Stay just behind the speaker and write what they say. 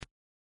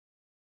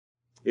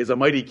Is a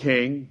mighty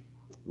king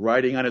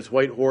riding on his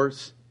white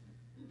horse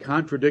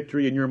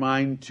contradictory in your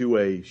mind to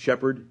a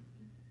shepherd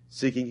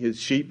seeking his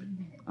sheep?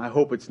 I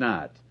hope it's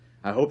not.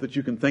 I hope that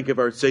you can think of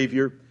our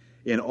Savior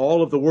in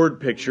all of the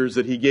word pictures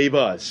that he gave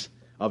us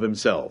of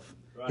himself.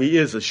 Right. He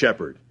is a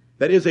shepherd.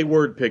 That is a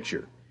word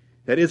picture.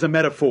 That is a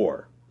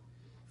metaphor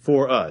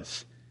for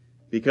us.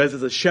 Because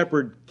as a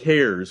shepherd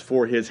cares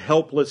for his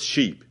helpless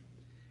sheep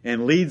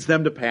and leads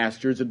them to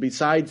pastures and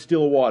beside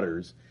still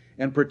waters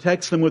and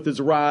protects them with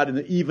his rod,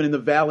 and even in the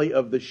valley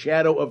of the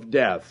shadow of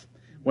death,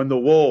 when the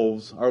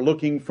wolves are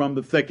looking from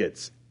the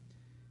thickets,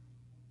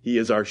 he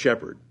is our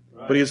shepherd.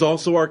 Right. But he is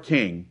also our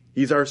king.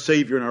 He's our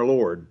Savior and our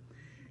Lord.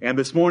 And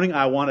this morning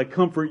I want to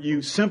comfort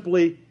you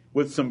simply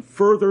with some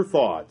further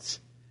thoughts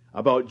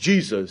about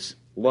Jesus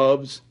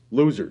loves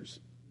losers.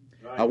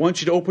 Right. I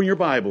want you to open your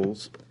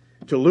Bibles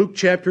to Luke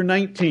chapter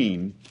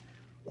 19,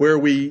 where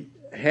we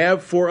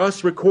have for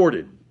us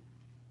recorded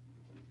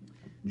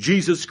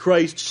Jesus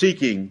Christ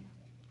seeking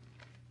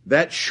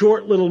that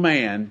short little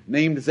man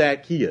named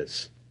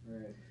Zacchaeus,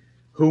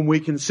 whom we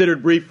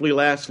considered briefly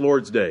last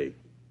Lord's Day,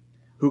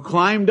 who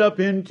climbed up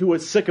into a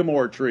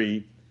sycamore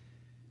tree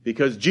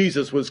because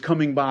Jesus was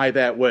coming by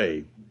that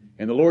way.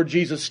 And the Lord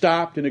Jesus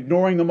stopped, and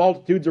ignoring the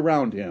multitudes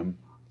around him,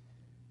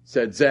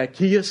 said,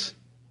 "Zacchaeus,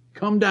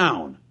 come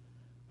down.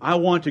 I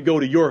want to go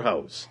to your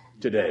house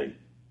today."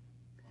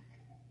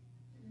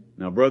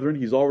 Now, brethren,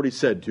 he's already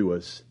said to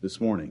us this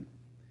morning,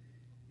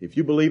 if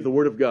you believe the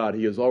Word of God,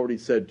 he has already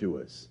said to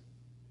us,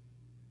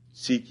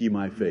 "Seek ye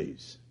my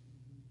face."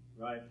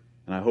 Right.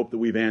 And I hope that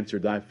we've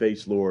answered, "Thy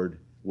face, Lord,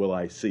 will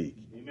I seek."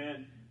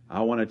 Amen.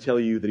 I want to tell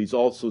you that he's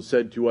also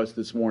said to us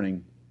this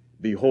morning,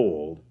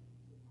 "Behold,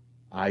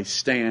 I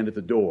stand at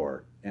the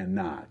door and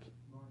knock.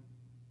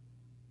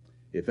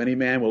 If any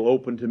man will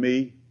open to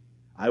me,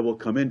 I will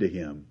come into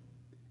him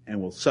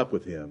and will sup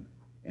with him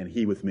and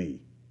he with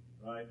me."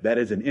 Right. That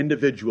is an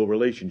individual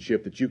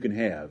relationship that you can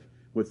have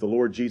with the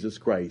Lord Jesus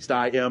Christ.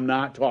 I am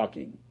not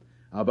talking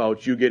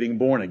about you getting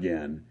born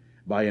again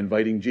by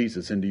inviting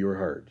Jesus into your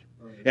heart.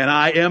 Right. And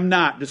I am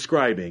not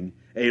describing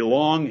a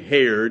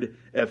long-haired,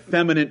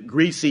 effeminate,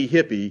 greasy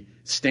hippie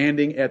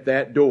standing at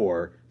that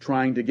door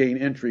trying to gain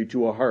entry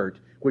to a heart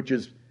which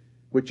is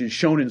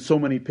shown in so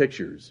many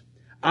pictures.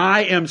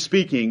 I am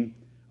speaking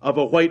of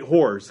a white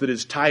horse that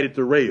is tied at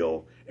the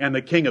rail, and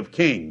the King of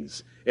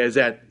Kings is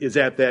at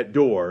that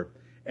door,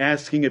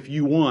 asking if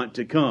you want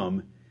to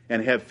come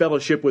and have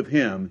fellowship with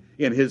him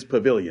in his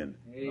pavilion.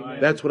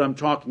 Amen. That's what I'm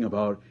talking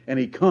about, and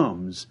he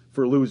comes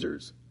for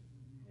losers.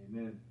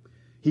 Amen.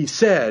 He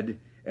said,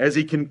 as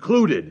he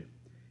concluded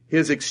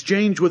his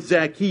exchange with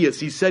Zacchaeus,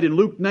 he said in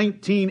Luke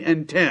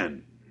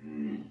 19:10,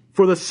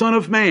 "For the Son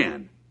of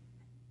Man,"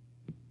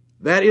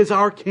 that is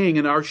our King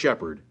and our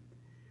Shepherd,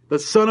 "the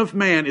Son of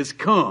Man is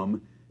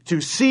come to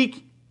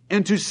seek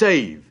and to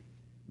save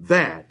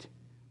that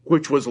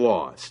which was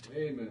lost."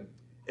 Amen.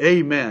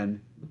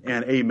 Amen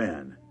and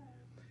amen.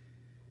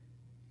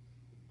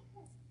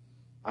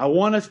 I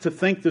want us to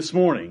think this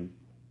morning,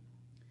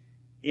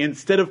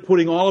 instead of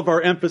putting all of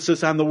our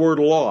emphasis on the word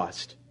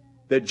lost,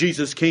 that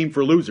Jesus came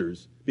for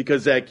losers,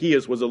 because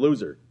Zacchaeus was a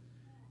loser.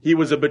 He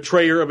was a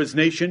betrayer of his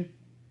nation.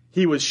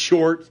 He was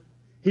short.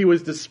 He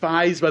was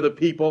despised by the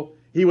people.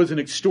 He was an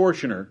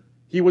extortioner.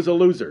 He was a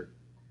loser.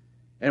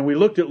 And we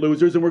looked at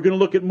losers, and we're going to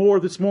look at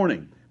more this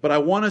morning. But I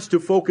want us to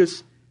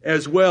focus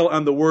as well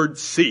on the word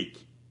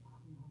seek.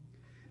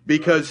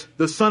 Because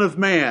the Son of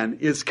Man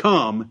is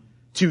come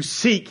to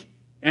seek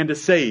and to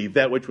save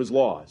that which was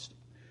lost.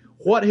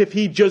 What if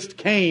he just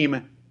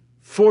came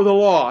for the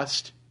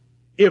lost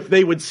if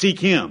they would seek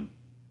him?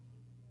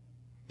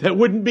 That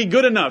wouldn't be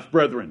good enough,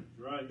 brethren.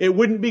 Right. It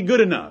wouldn't be good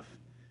enough.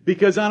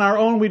 Because on our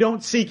own we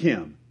don't seek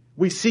him.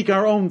 We seek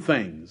our own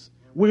things.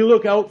 We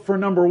look out for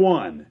number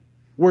one.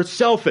 We're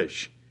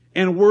selfish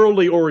and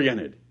worldly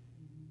oriented.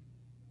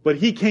 But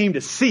he came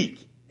to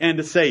seek and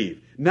to save.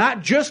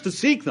 Not just to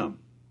seek them,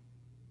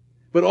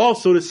 but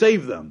also to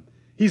save them.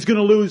 He's going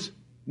to lose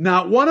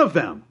not one of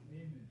them.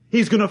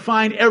 He's going to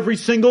find every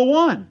single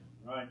one.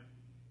 Right.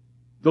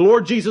 The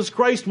Lord Jesus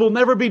Christ will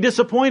never be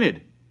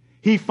disappointed.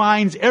 He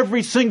finds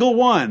every single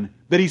one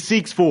that he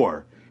seeks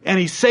for, and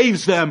he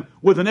saves them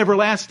with an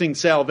everlasting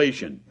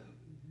salvation.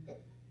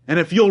 And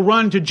if you'll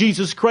run to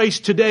Jesus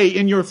Christ today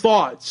in your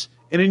thoughts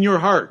and in your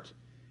heart,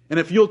 and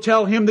if you'll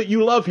tell him that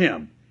you love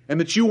him and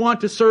that you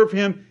want to serve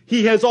him,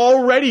 he has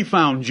already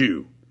found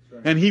you,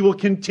 and he will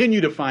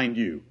continue to find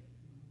you.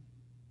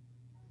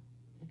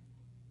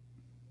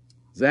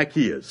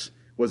 Zacchaeus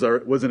was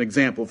an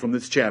example from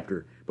this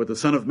chapter. But the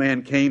Son of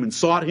Man came and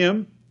sought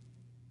him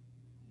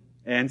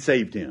and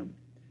saved him.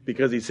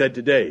 Because he said,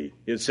 "Today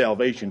is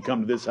salvation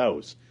come to this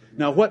house."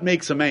 Now, what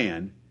makes a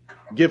man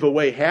give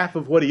away half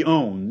of what he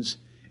owns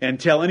and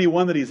tell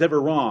anyone that he's ever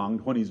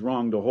wronged, when he's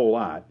wronged a whole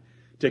lot,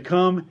 to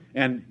come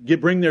and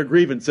bring their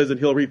grievances and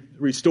he'll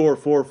restore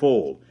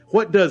fourfold?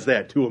 What does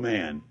that to a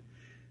man?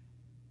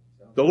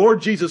 The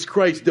Lord Jesus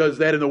Christ does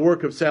that in the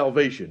work of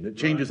salvation. It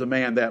changes a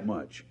man that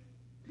much.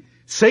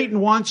 Satan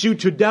wants you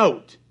to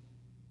doubt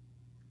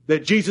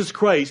that Jesus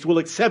Christ will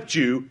accept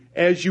you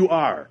as you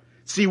are.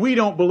 See, we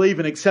don't believe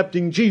in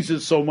accepting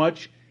Jesus so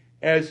much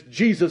as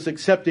Jesus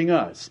accepting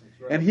us.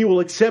 Right. And He will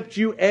accept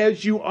you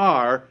as you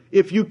are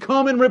if you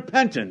come in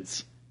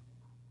repentance,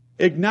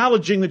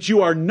 acknowledging that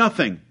you are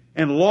nothing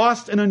and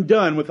lost and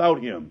undone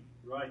without Him.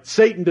 Right.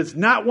 Satan does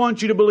not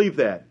want you to believe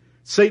that.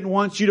 Satan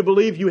wants you to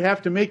believe you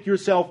have to make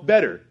yourself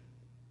better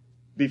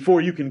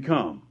before you can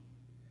come.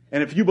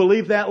 And if you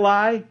believe that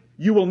lie,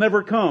 you will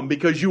never come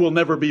because you will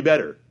never be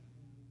better.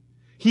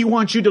 He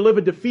wants you to live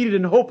a defeated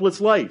and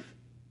hopeless life.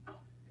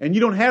 And you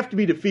don't have to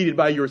be defeated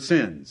by your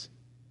sins.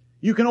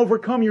 You can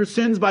overcome your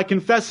sins by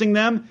confessing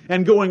them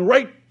and going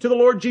right to the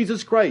Lord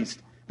Jesus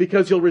Christ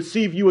because He'll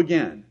receive you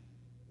again.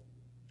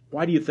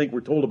 Why do you think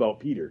we're told about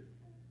Peter?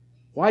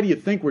 Why do you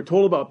think we're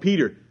told about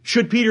Peter?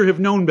 Should Peter have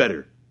known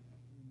better?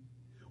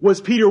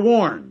 Was Peter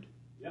warned?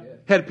 Yeah.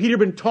 Had Peter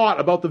been taught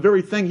about the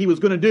very thing he was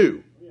going to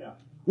do? Yeah.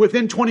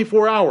 Within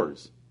 24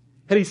 hours?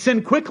 Had he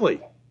sinned quickly?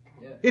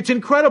 Yeah. It's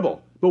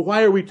incredible. But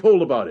why are we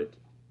told about it?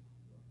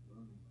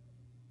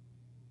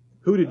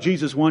 Who did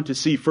Jesus want to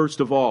see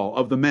first of all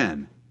of the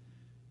men?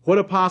 What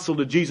apostle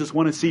did Jesus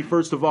want to see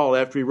first of all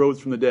after He rose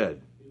from the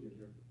dead?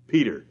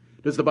 Peter.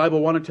 Does the Bible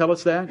want to tell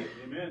us that?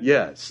 Amen.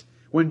 Yes.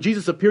 When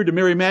Jesus appeared to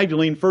Mary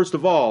Magdalene, first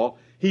of all,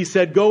 He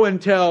said, go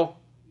and tell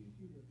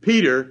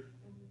Peter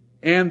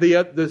and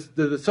the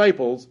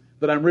disciples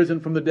that I'm risen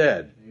from the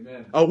dead.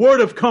 Amen. A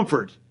word of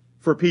comfort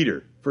for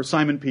Peter, for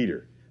Simon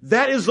Peter.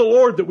 That is the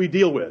Lord that we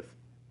deal with.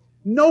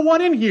 No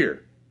one in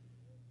here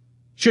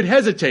should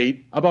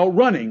hesitate about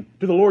running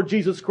to the Lord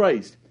Jesus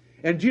Christ.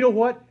 And do you know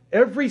what?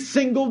 Every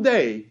single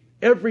day,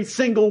 every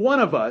single one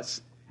of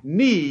us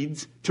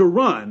needs to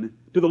run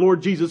to the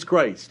Lord Jesus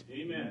Christ.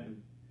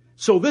 Amen.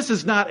 So this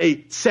is not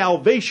a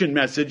salvation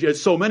message,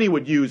 as so many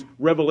would use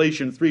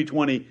Revelation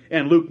 3:20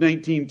 and Luke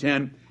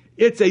 19:10.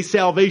 It's a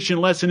salvation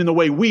lesson in the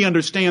way we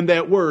understand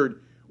that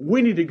word.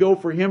 We need to go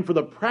for Him for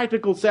the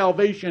practical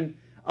salvation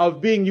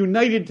of being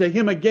united to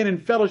Him again in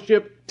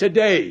fellowship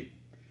today.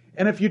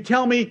 And if you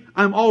tell me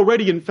I'm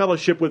already in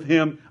fellowship with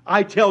Him,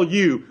 I tell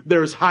you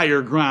there's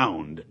higher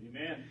ground.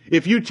 Amen.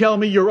 If you tell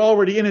me you're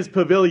already in His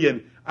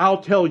pavilion,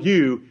 I'll tell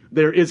you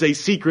there is a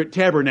secret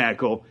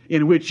tabernacle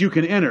in which you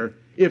can enter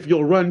if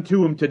you'll run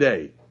to Him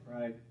today.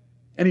 Right.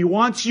 And He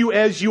wants you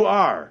as you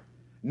are,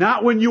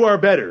 not when you are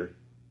better,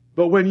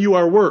 but when you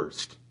are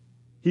worst.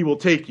 He will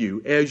take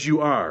you as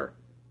you are.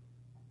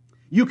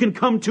 You can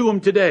come to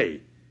Him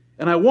today.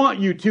 And I want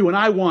you to, and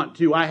I want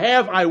to. I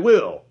have, I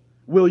will.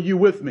 Will you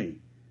with me?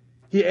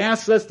 He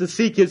asks us to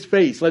seek His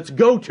face. Let's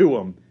go to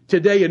Him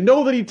today and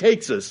know that He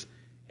takes us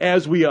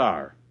as we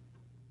are.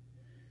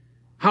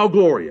 How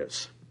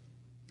glorious.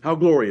 How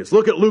glorious.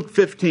 Look at Luke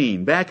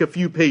 15. Back a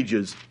few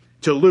pages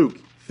to Luke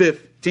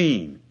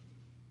 15.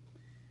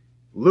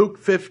 Luke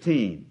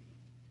 15.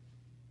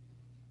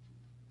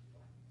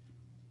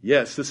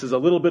 Yes, this is a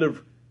little bit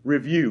of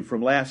review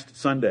from last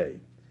Sunday.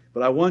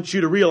 But I want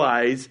you to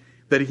realize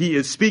that He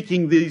is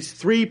speaking these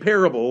three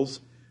parables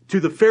to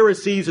the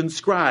Pharisees and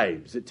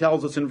scribes. It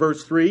tells us in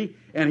verse 3,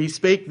 and He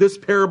spake this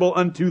parable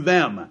unto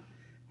them.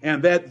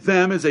 And that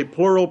them is a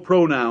plural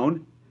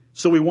pronoun.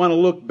 So we want to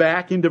look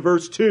back into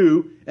verse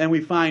 2, and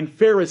we find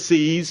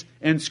Pharisees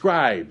and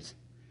scribes.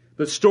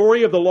 The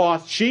story of the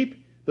lost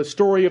sheep, the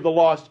story of the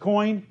lost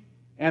coin,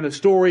 and the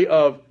story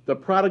of the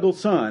prodigal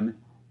son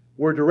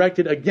were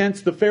directed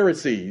against the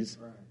Pharisees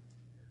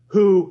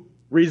who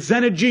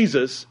resented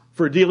Jesus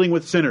for dealing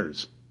with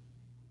sinners.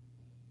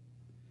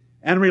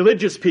 And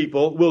religious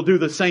people will do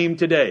the same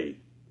today.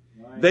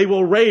 Right. They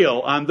will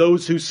rail on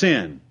those who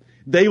sin.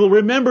 They will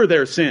remember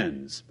their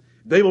sins.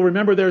 They will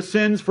remember their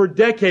sins for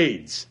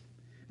decades.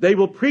 They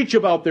will preach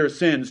about their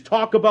sins,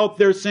 talk about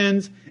their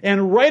sins,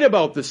 and write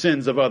about the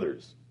sins of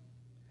others.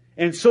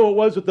 And so it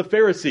was with the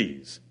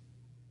Pharisees.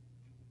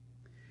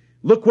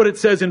 Look what it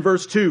says in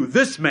verse 2.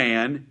 This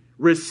man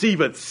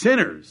receiveth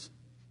sinners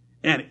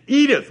and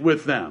eateth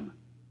with them.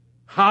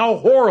 How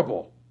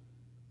horrible.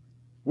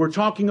 We're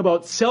talking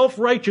about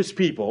self-righteous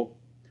people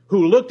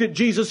who looked at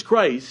Jesus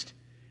Christ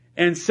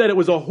and said it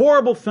was a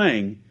horrible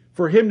thing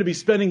for Him to be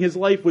spending His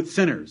life with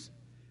sinners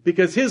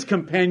because His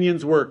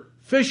companions were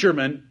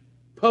fishermen,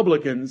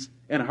 publicans,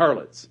 and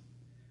harlots.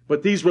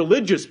 But these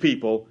religious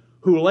people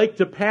who like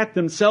to pat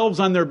themselves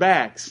on their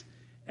backs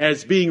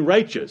as being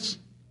righteous,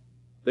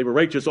 they were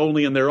righteous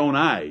only in their own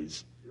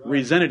eyes,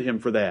 resented Him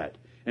for that.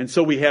 And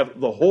so we have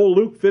the whole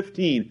Luke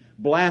 15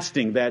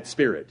 blasting that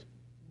spirit.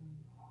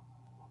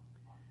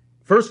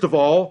 First of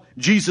all,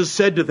 Jesus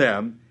said to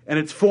them, and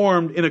it's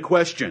formed in a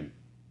question.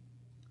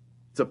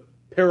 It's a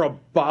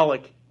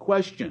parabolic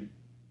question.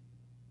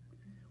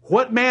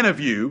 What man of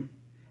you,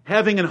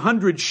 having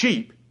 100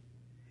 sheep,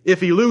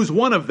 if he lose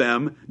one of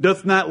them,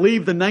 doth not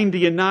leave the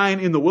 99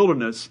 in the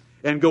wilderness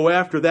and go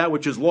after that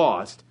which is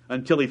lost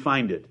until he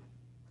find it?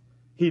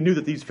 He knew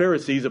that these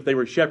Pharisees, if they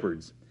were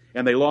shepherds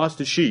and they lost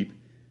a sheep,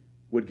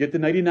 would get the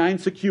 99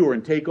 secure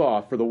and take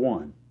off for the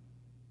one.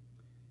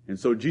 And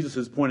so Jesus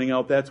is pointing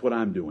out, that's what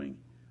I'm doing.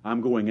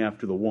 I'm going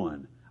after the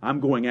one. I'm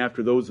going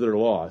after those that are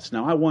lost.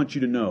 Now, I want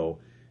you to know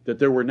that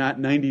there were not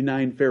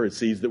 99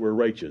 Pharisees that were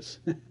righteous.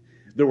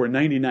 There were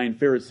 99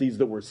 Pharisees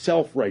that were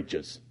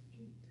self-righteous.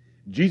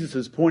 Jesus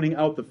is pointing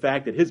out the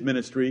fact that his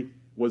ministry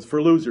was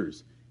for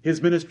losers.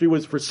 His ministry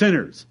was for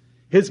sinners.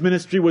 His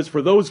ministry was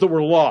for those that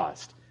were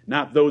lost,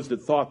 not those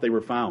that thought they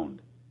were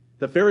found.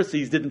 The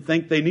Pharisees didn't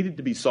think they needed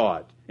to be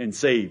sought and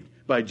saved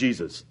by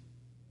Jesus.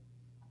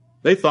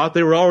 They thought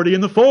they were already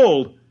in the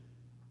fold.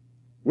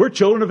 We're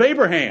children of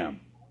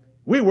Abraham.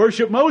 We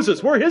worship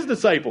Moses. We're his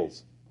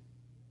disciples.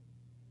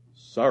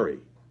 Sorry.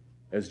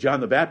 As John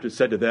the Baptist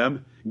said to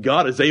them,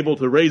 God is able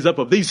to raise up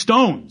of these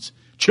stones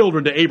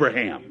children to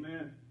Abraham.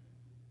 Amen.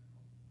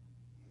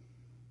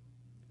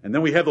 And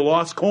then we have the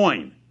lost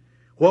coin.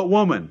 What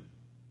woman,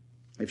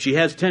 if she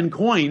has 10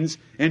 coins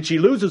and she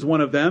loses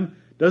one of them,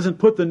 doesn't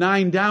put the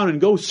 9 down and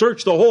go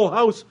search the whole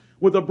house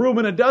with a broom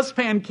and a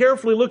dustpan,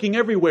 carefully looking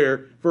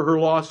everywhere for her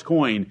lost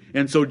coin?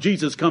 And so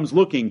Jesus comes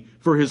looking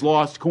for his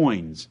lost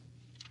coins.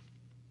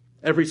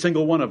 Every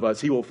single one of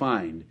us he will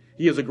find.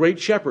 He is a great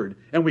shepherd,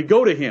 and we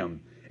go to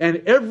him.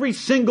 And every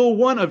single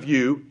one of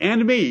you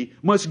and me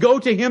must go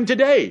to him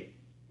today.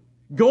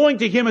 Going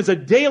to him is a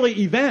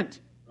daily event.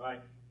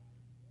 Right.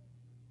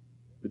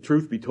 The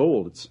truth be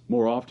told, it's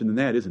more often than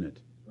that, isn't it?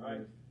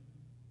 Right.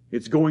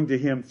 It's going to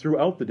him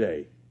throughout the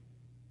day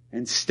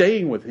and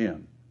staying with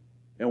him.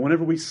 And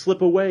whenever we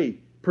slip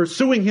away,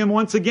 pursuing him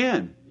once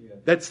again. Yeah.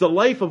 That's the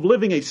life of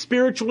living a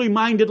spiritually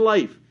minded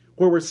life,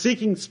 where we're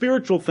seeking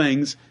spiritual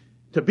things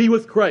to be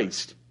with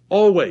Christ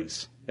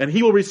always. And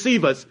he will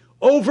receive us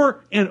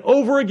over and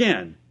over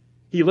again.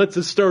 He lets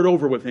us start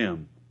over with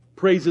him.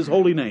 Praise his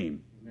holy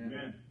name.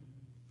 Amen.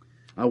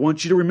 I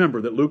want you to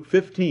remember that Luke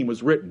 15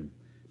 was written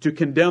to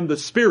condemn the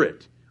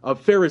spirit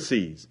of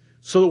Pharisees,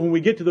 so that when we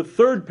get to the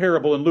third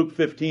parable in Luke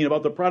 15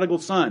 about the prodigal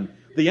son,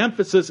 the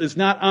emphasis is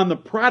not on the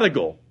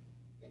prodigal.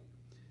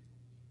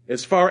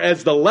 As far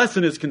as the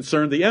lesson is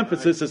concerned, the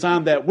emphasis is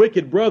on that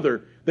wicked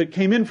brother that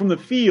came in from the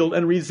field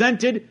and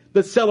resented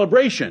the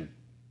celebration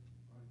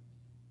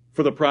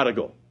for the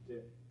prodigal.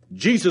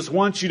 Jesus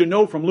wants you to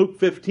know from Luke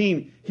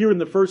 15, here in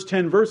the first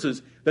 10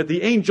 verses, that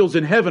the angels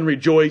in heaven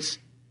rejoice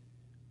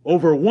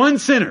over one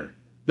sinner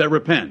that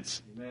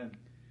repents. Amen.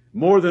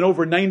 More than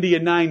over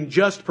 99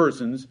 just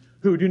persons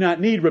who do not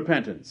need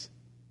repentance.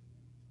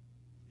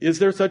 Is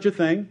there such a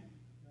thing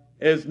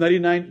as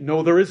 99?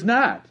 No, there is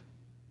not.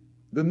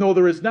 No,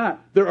 there is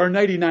not. There are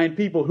 99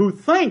 people who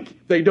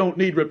think they don't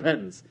need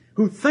repentance,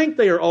 who think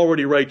they are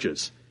already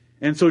righteous.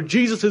 And so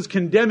Jesus is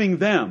condemning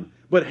them.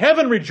 But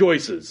heaven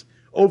rejoices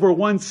over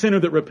one sinner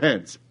that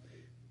repents.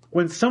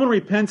 When someone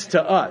repents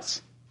to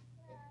us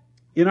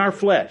in our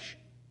flesh,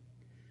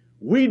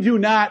 we do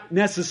not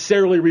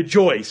necessarily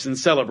rejoice and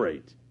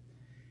celebrate.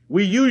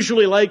 We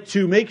usually like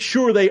to make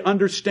sure they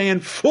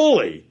understand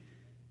fully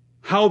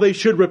how they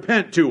should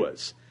repent to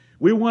us.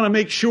 We want to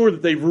make sure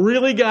that they've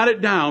really got it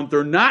down.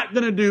 They're not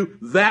going to do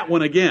that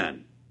one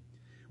again.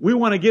 We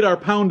want to get our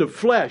pound of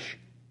flesh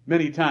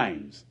many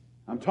times.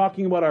 I'm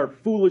talking about our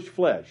foolish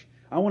flesh.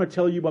 I want to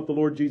tell you about the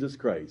Lord Jesus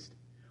Christ.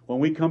 When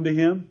we come to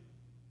him,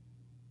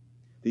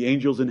 the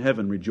angels in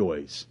heaven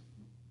rejoice.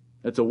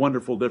 That's a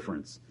wonderful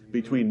difference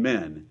between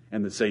men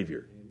and the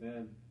Savior.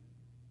 Amen.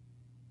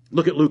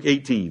 Look at Luke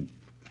 18.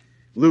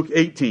 Luke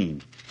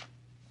 18.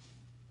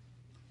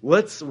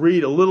 Let's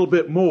read a little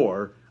bit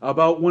more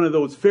about one of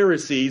those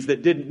Pharisees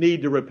that didn't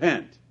need to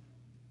repent.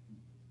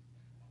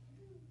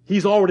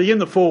 He's already in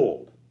the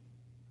fold.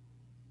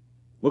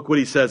 Look what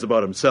he says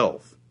about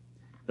himself.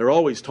 They're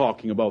always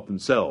talking about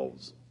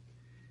themselves.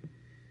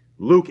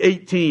 Luke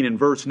 18 and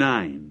verse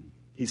 9.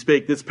 He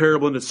spake this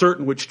parable unto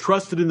certain which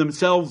trusted in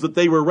themselves that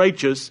they were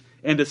righteous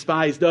and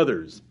despised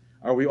others.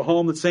 Are we all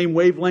on the same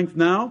wavelength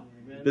now?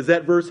 Amen. Does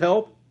that verse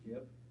help?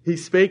 Yep. He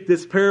spake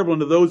this parable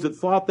unto those that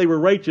thought they were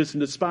righteous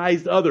and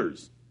despised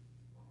others.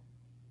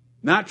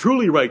 Not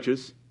truly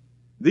righteous.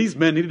 These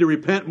men needed to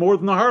repent more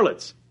than the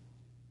harlots.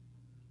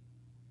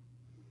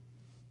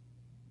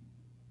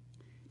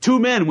 2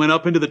 men went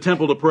up into the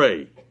temple to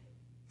pray.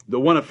 The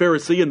one a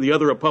Pharisee and the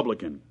other a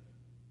publican.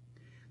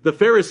 The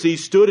Pharisee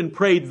stood and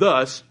prayed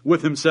thus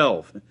with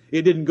himself.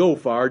 It didn't go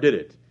far, did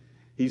it?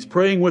 He's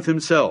praying with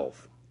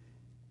himself.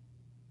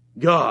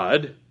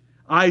 God,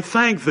 I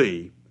thank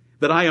thee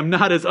that I am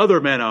not as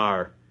other men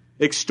are,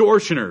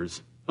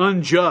 extortioners,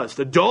 unjust,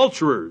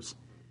 adulterers,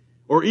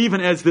 or even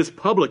as this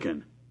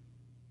publican.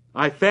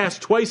 I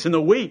fast twice in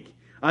the week.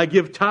 I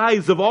give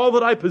tithes of all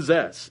that I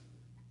possess.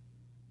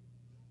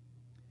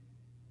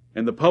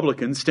 And the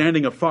publican,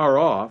 standing afar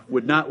off,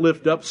 would not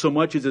lift up so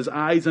much as his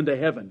eyes unto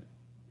heaven,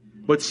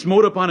 but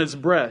smote upon his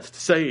breast,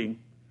 saying,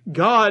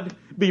 God,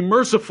 be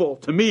merciful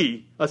to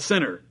me, a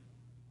sinner.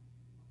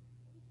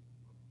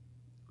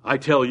 I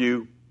tell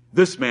you,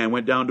 this man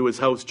went down to his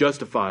house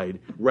justified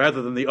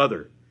rather than the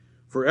other.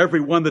 For every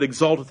one that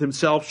exalteth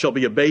himself shall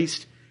be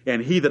abased,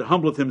 and he that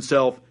humbleth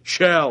himself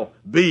shall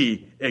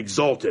be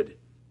exalted.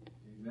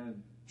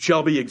 Amen.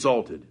 Shall be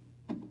exalted.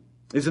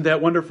 Isn't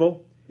that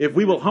wonderful? If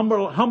we will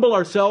humble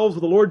ourselves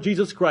with the Lord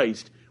Jesus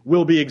Christ,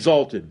 we'll be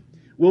exalted.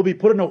 We'll be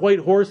put on a white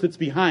horse that's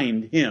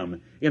behind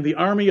him, in the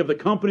army of the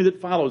company that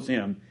follows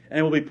him,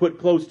 and we'll be put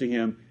close to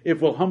him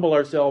if we'll humble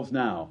ourselves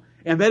now.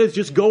 And that is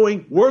just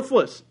going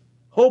worthless,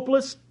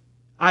 hopeless.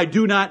 I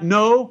do not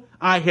know.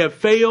 I have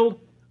failed.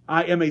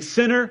 I am a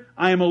sinner.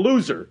 I am a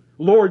loser.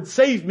 Lord,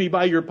 save me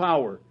by your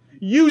power.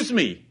 Use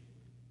me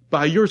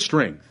by your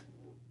strength.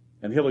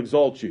 And he'll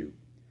exalt you.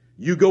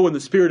 You go in the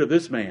spirit of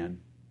this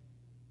man.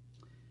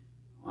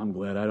 I'm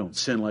glad I don't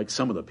sin like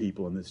some of the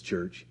people in this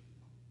church.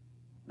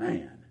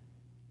 Man,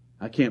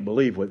 I can't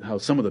believe how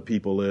some of the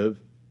people live.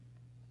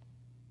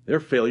 Their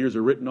failures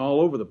are written all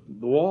over the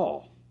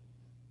wall.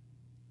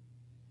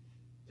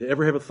 To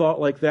ever have a thought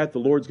like that, the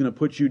Lord's going to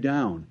put you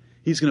down.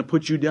 He's going to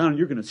put you down and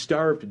you're going to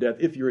starve to death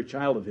if you're a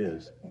child of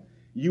His.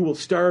 You will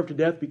starve to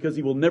death because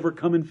He will never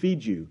come and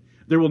feed you.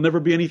 There will never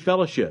be any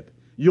fellowship.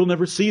 You'll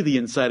never see the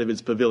inside of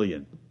His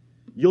pavilion.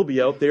 You'll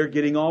be out there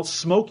getting all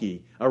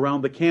smoky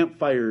around the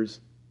campfires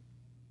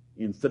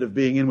instead of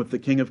being in with the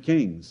King of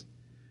Kings,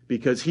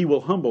 because He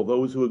will humble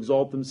those who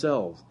exalt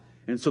themselves.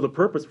 And so the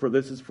purpose for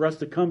this is for us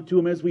to come to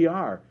Him as we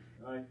are,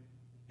 right,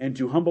 and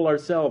to humble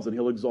ourselves, and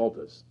He'll exalt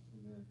us.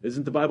 Amen.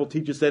 Isn't the Bible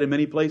teach us that in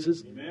many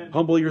places? Amen.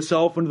 Humble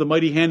yourself under the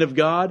mighty hand of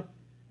God,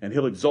 and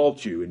He'll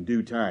exalt you in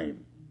due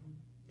time.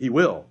 He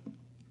will.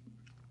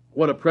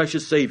 What a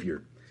precious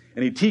Savior.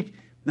 And He teach.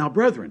 Now,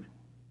 brethren,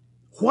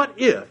 what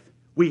if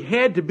we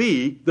had to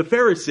be the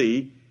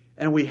Pharisee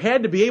and we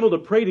had to be able to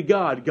pray to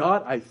God,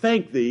 God, I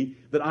thank Thee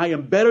that I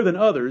am better than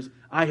others.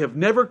 I have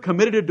never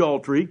committed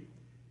adultery.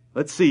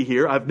 Let's see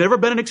here. I've never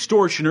been an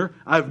extortioner.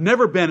 I've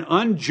never been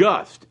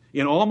unjust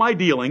in all my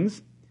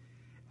dealings.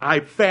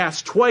 I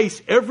fast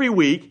twice every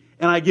week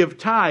and I give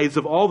tithes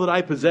of all that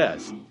I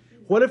possess.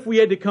 What if we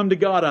had to come to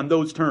God on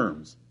those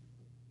terms?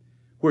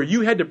 Where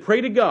you had to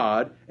pray to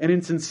God and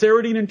in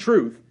sincerity and in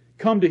truth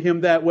come to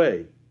Him that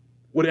way.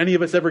 Would any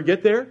of us ever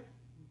get there?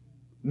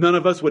 None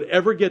of us would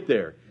ever get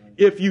there.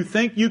 If you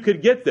think you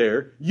could get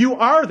there, you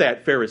are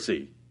that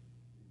Pharisee.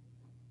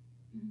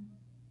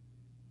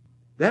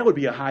 That would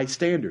be a high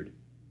standard.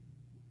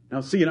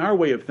 Now see, in our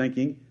way of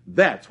thinking,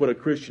 that's what a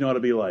Christian ought to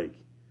be like.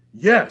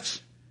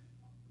 Yes,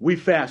 we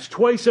fast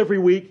twice every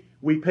week,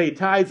 we pay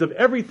tithes of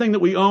everything that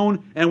we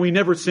own, and we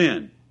never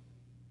sin.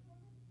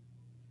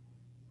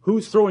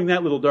 Who's throwing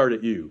that little dart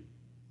at you?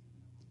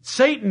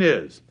 Satan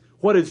is.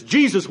 What does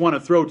Jesus want to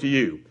throw to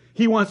you?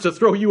 He wants to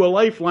throw you a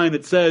lifeline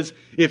that says,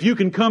 if you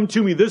can come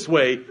to me this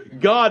way,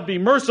 God be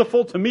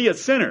merciful to me, a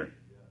sinner.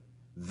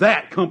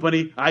 That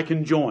company I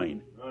can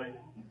join. Right.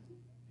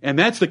 And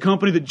that's the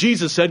company that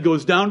Jesus said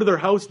goes down to their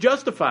house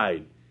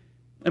justified.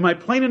 Am I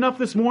plain enough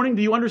this morning?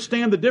 Do you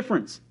understand the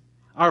difference?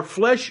 Our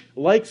flesh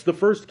likes the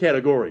first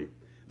category.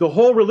 The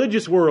whole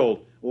religious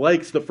world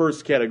likes the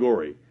first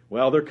category.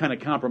 Well, they're kind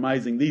of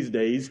compromising these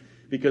days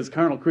because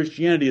carnal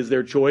Christianity is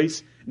their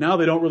choice. Now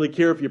they don't really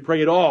care if you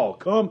pray at all.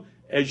 Come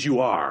as you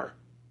are.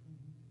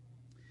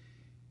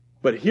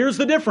 But here's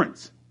the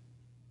difference.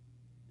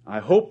 I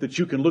hope that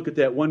you can look at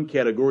that one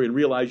category and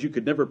realize you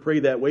could never pray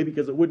that way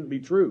because it wouldn't be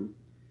true.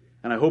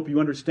 And I hope you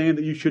understand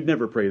that you should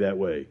never pray that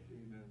way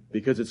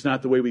because it's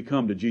not the way we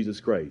come to Jesus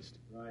Christ.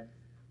 Right.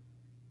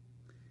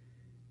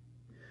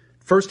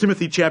 1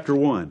 Timothy chapter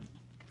 1.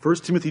 1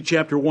 Timothy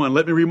chapter 1.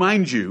 Let me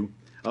remind you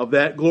of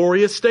that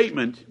glorious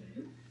statement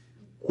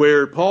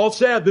where Paul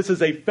said this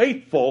is a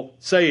faithful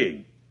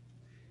saying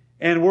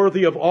and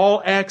worthy of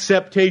all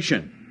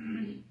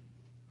acceptation.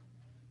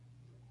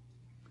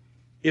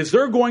 Is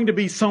there going to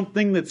be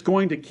something that's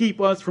going to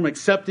keep us from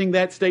accepting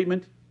that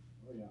statement?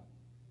 Oh, yeah.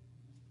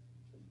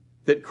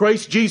 That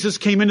Christ Jesus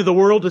came into the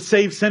world to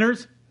save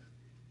sinners?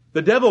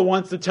 The devil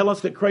wants to tell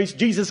us that Christ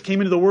Jesus came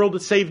into the world to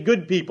save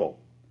good people.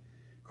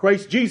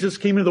 Christ Jesus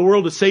came into the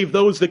world to save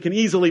those that can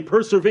easily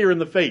persevere in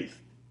the faith.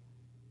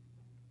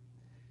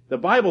 The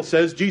Bible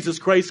says Jesus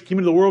Christ came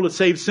into the world to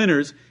save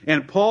sinners,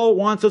 and Paul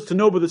wants us to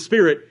know by the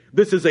Spirit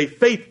this is a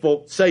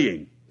faithful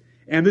saying,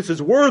 and this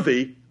is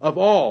worthy of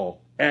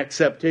all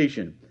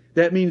acceptation.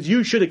 That means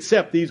you should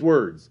accept these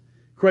words.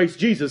 Christ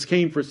Jesus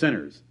came for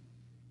sinners.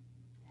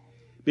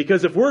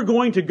 Because if we're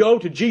going to go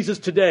to Jesus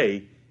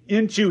today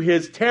into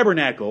His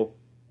tabernacle,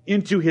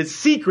 into His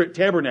secret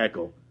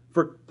tabernacle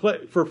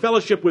for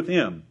fellowship with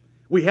Him,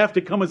 we have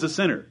to come as a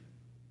sinner.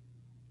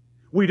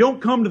 We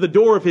don't come to the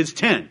door of His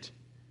tent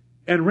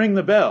and ring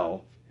the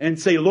bell and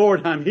say,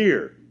 Lord, I'm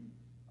here.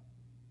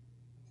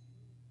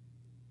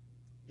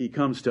 He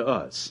comes to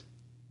us.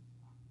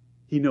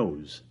 He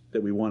knows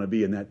that we want to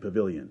be in that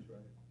pavilion.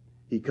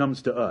 He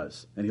comes to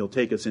us and He'll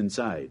take us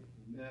inside.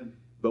 Amen.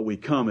 But we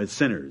come as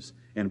sinners.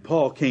 And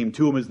Paul came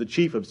to him as the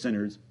chief of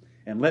sinners.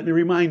 And let me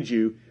remind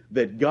you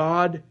that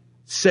God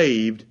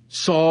saved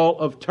Saul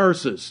of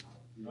Tarsus.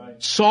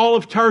 Right. Saul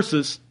of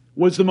Tarsus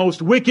was the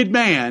most wicked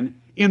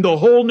man in the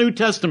whole New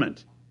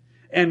Testament.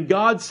 And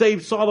God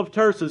saved Saul of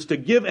Tarsus to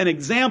give an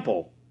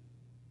example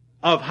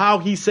of how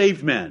He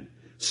saved men,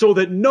 so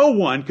that no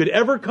one could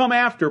ever come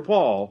after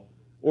Paul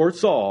or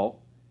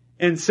Saul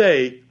and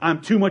say,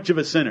 I'm too much of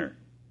a sinner.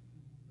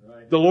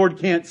 Right. The Lord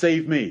can't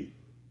save me.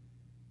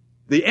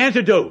 The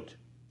antidote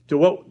to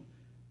what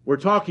we're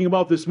talking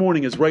about this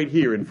morning is right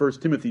here in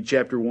 1 Timothy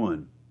chapter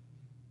 1.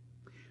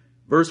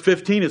 Verse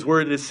 15 is where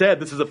it is said,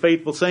 this is a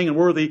faithful saying and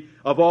worthy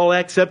of all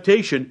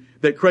acceptation,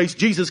 that Christ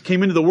Jesus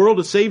came into the world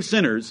to save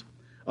sinners,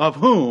 of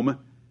whom,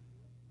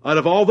 out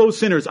of all those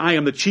sinners, I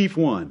am the chief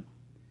one.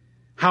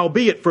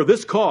 Howbeit, for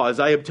this cause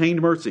I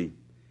obtained mercy,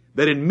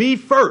 that in me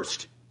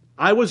first,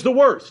 I was the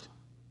worst,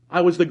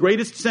 I was the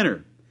greatest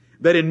sinner,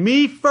 that in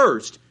me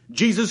first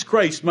Jesus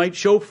Christ might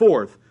show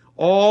forth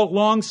all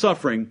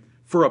long-suffering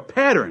for a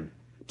pattern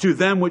to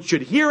them which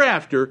should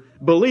hereafter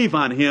believe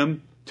on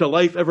him to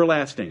life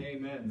everlasting.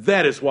 Amen.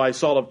 That is why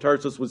Saul of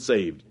Tarsus was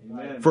saved.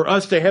 Amen. For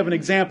us to have an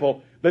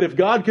example that if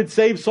God could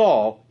save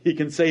Saul, he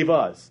can save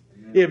us.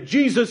 Amen.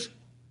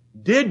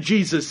 Did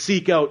Jesus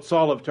seek out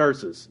Saul of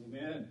Tarsus?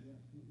 Amen.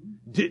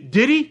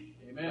 Did he?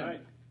 Amen.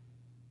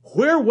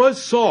 Where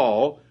was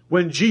Saul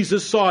when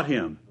Jesus sought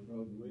him?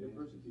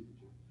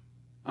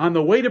 On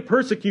the way to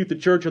persecute the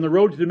church on the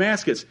road to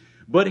Damascus.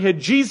 But had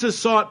Jesus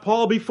sought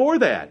Paul before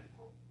that?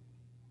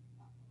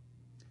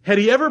 Had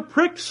he ever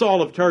pricked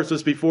Saul of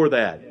Tarsus before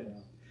that?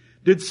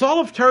 Did Saul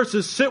of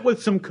Tarsus sit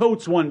with some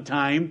coats one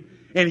time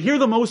and hear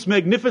the most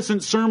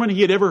magnificent sermon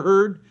he had ever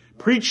heard,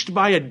 preached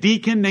by a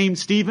deacon named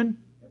Stephen?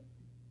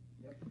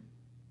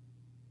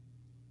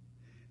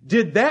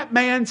 Did that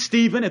man,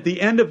 Stephen, at the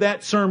end of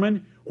that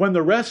sermon, when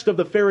the rest of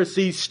the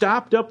Pharisees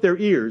stopped up their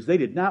ears, they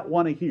did not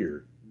want to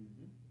hear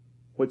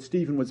what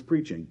Stephen was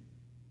preaching,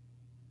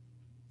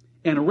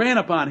 and ran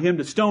upon him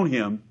to stone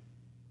him,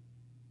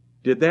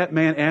 did that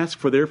man ask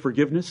for their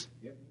forgiveness?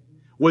 Yep.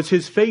 Was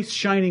his face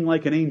shining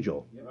like an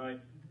angel? Yep. Right.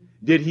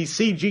 Did he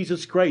see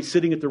Jesus Christ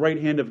sitting at the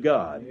right hand of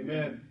God?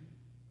 Amen.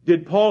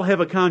 Did Paul have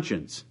a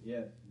conscience?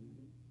 Yes.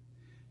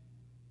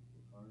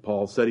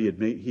 Paul said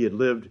he had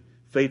lived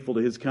faithful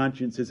to his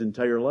conscience his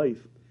entire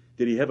life.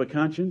 Did he have a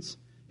conscience?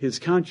 His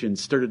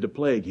conscience started to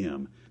plague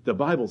him. The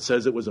Bible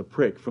says it was a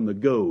prick from the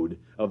goad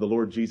of the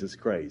Lord Jesus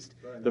Christ.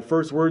 Right. The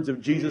first words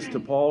of Jesus to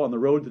Paul on the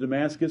road to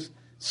Damascus,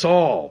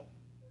 Saul,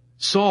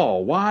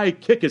 Saul, why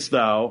kickest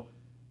thou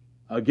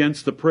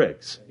against the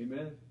pricks?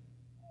 Amen.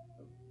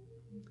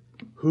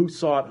 Who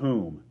sought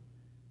whom?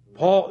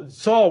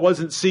 Saul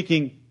wasn't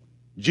seeking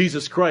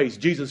Jesus Christ.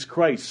 Jesus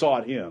Christ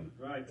sought him.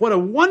 Right. What a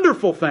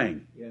wonderful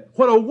thing. Yes.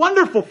 What a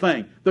wonderful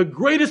thing. The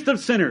greatest of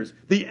sinners,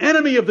 the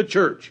enemy of the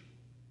church.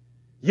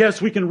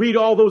 Yes, we can read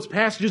all those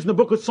passages in the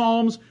book of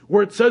Psalms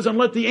where it says, and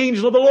let the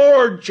angel of the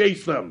Lord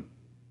chase them.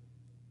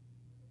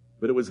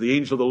 But it was the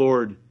angel of the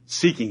Lord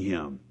seeking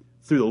him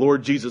through the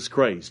Lord Jesus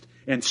Christ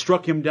and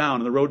struck him down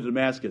on the road to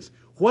Damascus.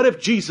 What if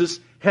Jesus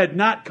had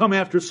not come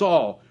after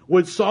Saul?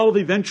 Would Saul have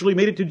eventually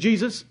made it to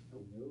Jesus?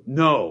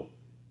 No.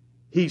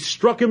 He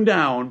struck him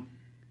down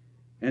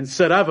and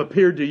said, I've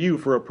appeared to you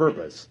for a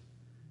purpose.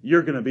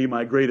 You're going to be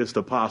my greatest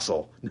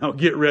apostle. Now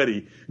get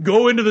ready.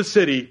 Go into the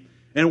city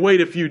and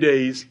wait a few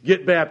days,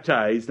 get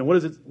baptized. And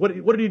what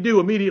did he do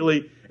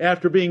immediately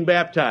after being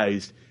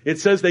baptized? It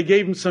says they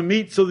gave him some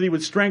meat so that he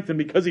would strengthen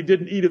because he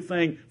didn't eat a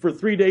thing for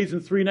 3 days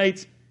and 3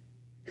 nights.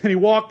 And he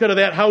walked out of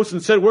that house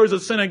and said, where's the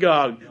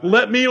synagogue?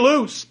 Let me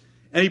loose.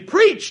 And he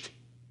preached.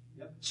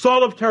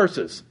 Saul of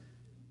Tarsus,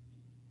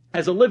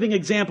 as a living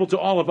example to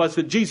all of us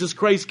that Jesus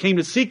Christ came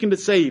to seek and to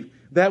save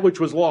that which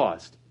was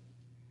lost.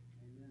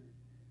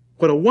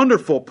 What a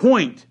wonderful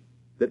point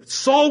that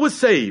Saul was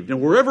saved,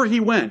 and wherever he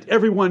went,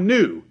 everyone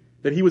knew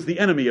that he was the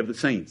enemy of the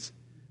saints.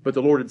 But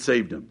the Lord had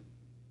saved him.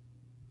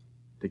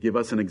 To give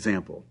us an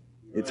example.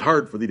 It's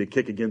hard for thee to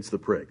kick against the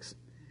pricks.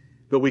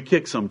 But we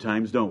kick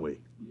sometimes, don't we?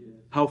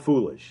 How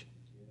foolish.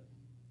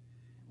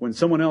 When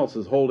someone else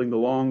is holding the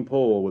long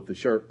pole with the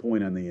sharp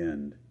point on the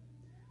end.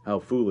 How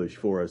foolish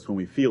for us when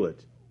we feel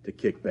it to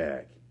kick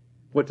back.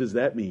 What does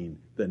that mean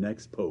the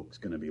next poke's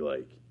going to be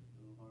like?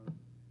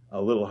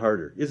 A little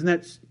harder. Isn't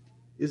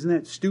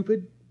that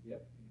stupid?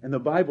 Yep. And the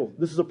Bible,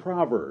 this is a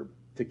proverb,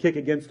 to kick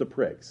against the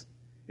pricks,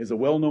 is a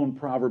well-known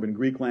proverb in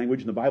Greek language,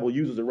 and the Bible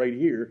uses it right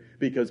here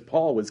because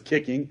Paul was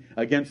kicking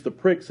against the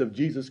pricks of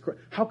Jesus Christ.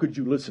 How could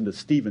you listen to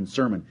Stephen's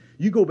sermon?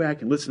 You go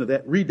back and listen to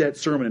that, read that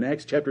sermon in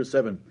Acts chapter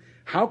 7.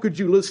 How could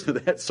you listen to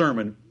that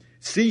sermon,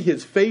 see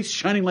his face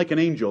shining like an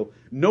angel,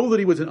 know that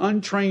he was an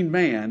untrained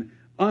man,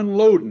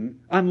 unloading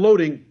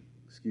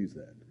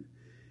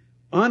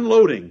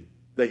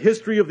the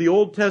history of the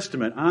Old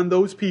Testament on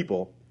those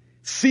people,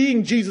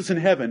 seeing Jesus in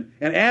heaven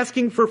and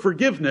asking for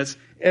forgiveness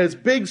as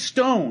big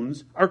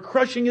stones are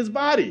crushing his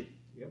body?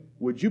 Yep.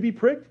 Would you be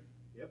pricked?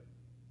 Yep.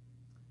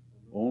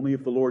 Only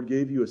if the Lord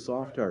gave you a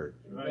soft heart.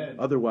 Right.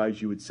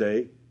 Otherwise you would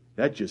say,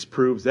 that just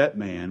proves that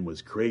man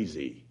was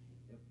crazy.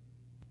 Yep.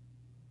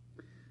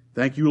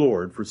 Thank you,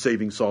 Lord, for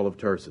saving Saul of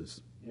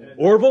Tarsus. Yes.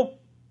 Orville,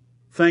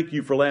 thank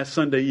you for last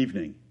Sunday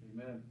evening.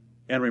 Amen.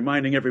 And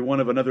reminding everyone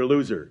of another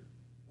loser.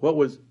 What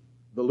was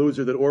the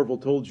loser that Orville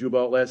told you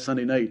about last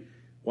Sunday night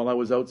while I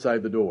was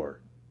outside the door?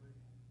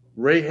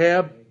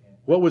 Rahab.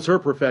 What was her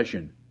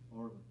profession?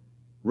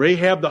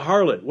 Rahab the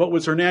harlot. What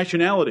was her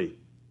nationality?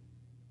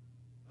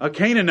 A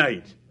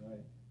Canaanite.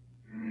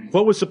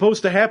 What was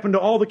supposed to happen to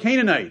all the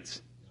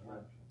Canaanites?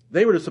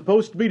 They were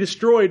supposed to be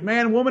destroyed,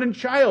 man, woman, and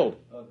child.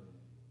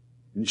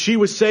 And she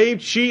was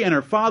saved. She and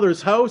her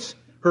father's house,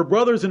 her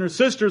brothers and her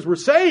sisters were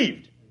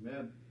saved.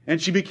 Amen.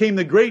 and she became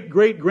the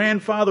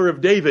great-great-grandfather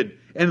of David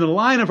and the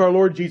line of our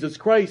Lord Jesus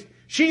Christ.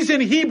 She's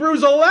in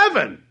Hebrews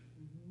 11.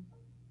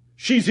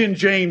 She's in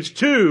James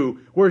 2,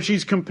 where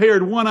she's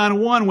compared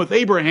one-on-one with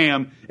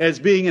Abraham as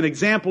being an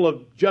example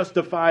of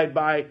justified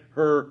by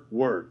her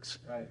works.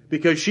 Right.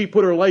 Because she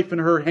put her life in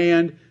her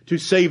hand to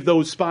save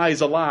those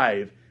spies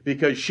alive,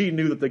 because she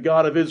knew that the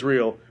God of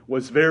Israel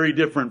was very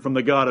different from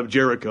the God of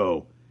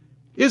Jericho.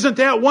 Isn't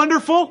that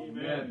wonderful?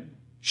 Amen.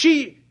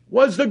 She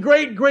was the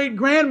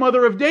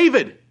great-great-grandmother of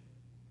David.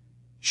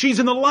 She's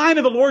in the line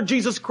of the Lord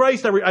Jesus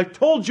Christ. I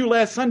told you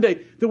last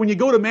Sunday that when you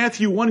go to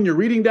Matthew 1 and you're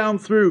reading down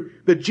through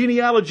the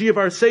genealogy of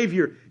our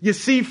Savior, you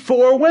see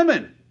 4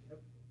 women.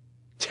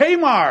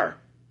 Tamar,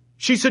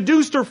 she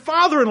seduced her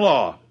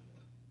father-in-law.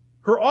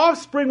 Her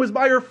offspring was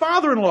by her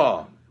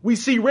father-in-law. We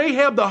see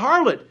Rahab the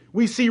harlot.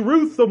 We see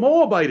Ruth the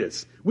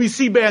Moabitess. We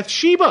see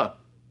Bathsheba,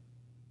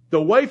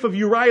 the wife of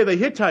Uriah the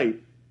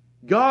Hittite.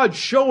 God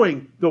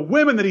showing the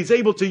women that He's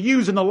able to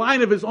use in the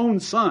line of His own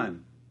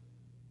Son.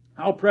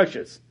 How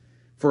precious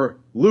for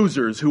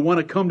losers who want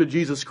to come to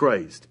Jesus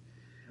Christ.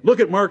 Look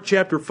at Mark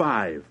chapter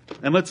 5,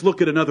 and let's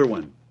look at another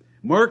one.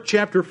 Mark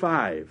chapter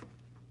 5.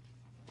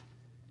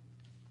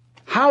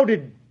 How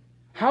did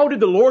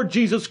the Lord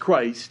Jesus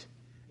Christ,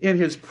 in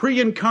His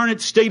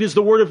pre-incarnate state as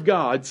the Word of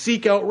God,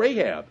 seek out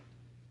Rahab?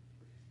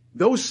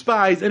 Those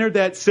spies entered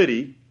that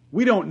city.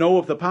 We don't know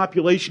if the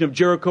population of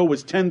Jericho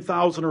was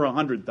 10,000 or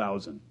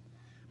 100,000.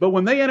 But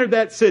when they entered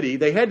that city,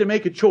 they had to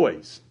make a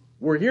choice.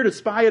 We're here to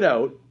spy it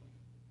out.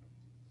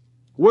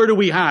 Where do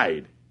we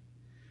hide?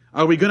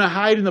 Are we going to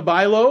hide in the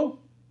Bilo?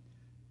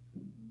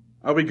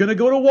 Are we going to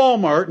go to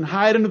Walmart and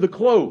hide under the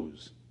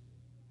clothes?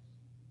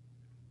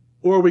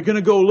 Or are we going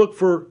to go look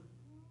for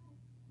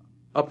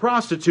a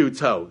prostitute's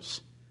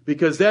house?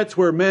 Because that's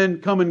where men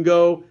come and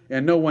go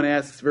and no one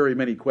asks very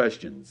many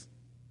questions.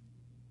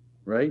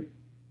 Right?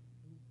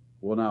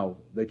 Well, now,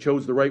 they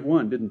chose the right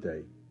one, didn't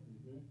they?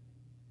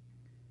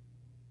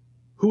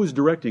 Who was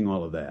directing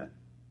all of that?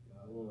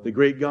 The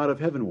great God of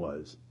heaven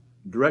was.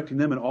 Directing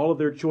them in all of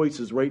their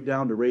choices right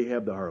down to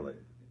Rahab the harlot.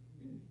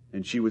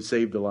 And she was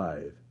saved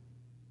alive.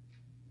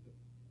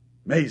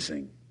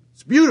 Amazing.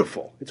 It's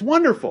beautiful. It's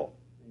wonderful.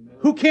 Amen.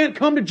 Who can't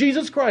come to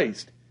Jesus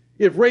Christ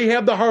if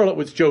Rahab the harlot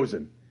was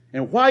chosen?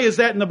 And why is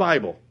that in the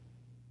Bible?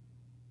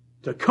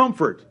 To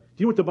comfort. Do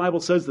you know what the Bible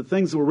says? The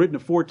things that were written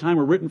aforetime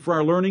were written for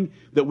our learning,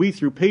 that we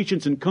through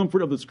patience and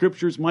comfort of the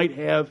Scriptures might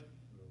have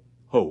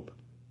hope.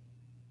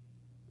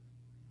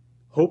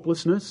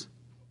 Hopelessness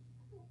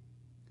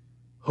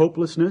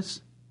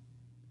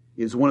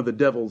is one of the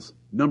devil's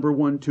number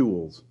one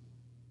tools.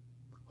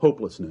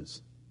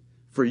 Hopelessness.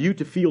 For you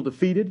to feel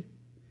defeated,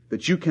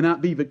 that you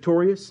cannot be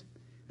victorious,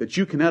 that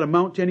you cannot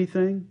amount to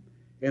anything,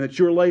 and that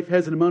your life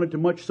hasn't amounted to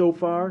much so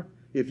far,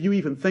 if you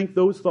even think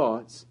those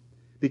thoughts,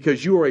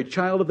 because you are a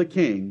child of the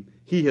King,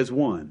 He has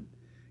won.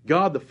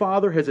 God the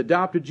Father has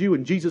adopted you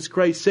and Jesus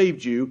Christ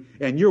saved you,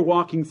 and you're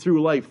walking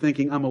through life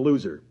thinking, I'm a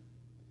loser.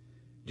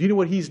 Do you know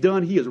what He's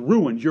done? He has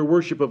ruined your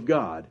worship of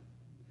God.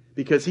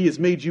 Because He has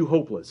made you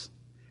hopeless.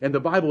 And the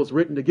Bible is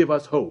written to give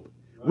us hope.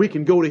 Right. We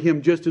can go to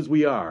Him just as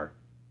we are.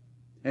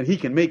 And He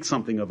can make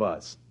something of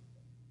us.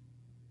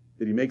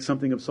 Did He make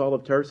something of Saul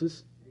of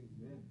Tarsus?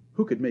 Amen.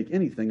 Who could make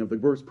anything of the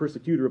worst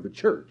persecutor of the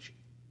church?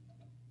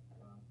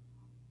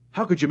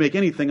 How could you make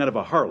anything out of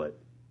a harlot?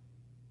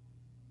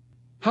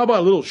 How about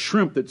a little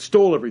shrimp that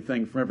stole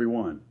everything from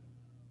everyone?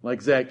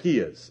 Like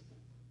Zacchaeus.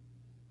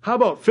 How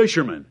about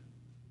fishermen?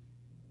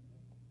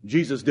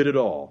 Jesus did it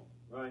all.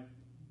 Right.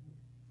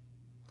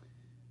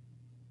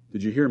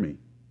 Did you hear me?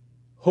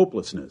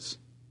 Hopelessness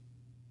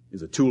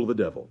is a tool of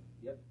the devil.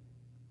 Yep.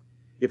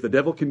 If the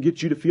devil can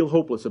get you to feel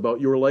hopeless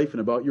about your life and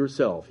about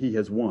yourself, he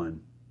has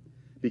won.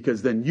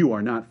 Because then you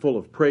are not full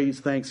of praise,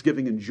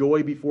 thanksgiving, and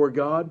joy before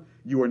God.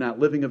 You are not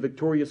living a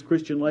victorious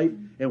Christian life.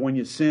 And when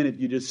you sin,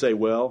 you just say,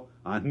 well,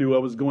 I knew I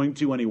was going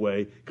to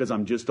anyway because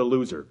I'm just a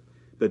loser.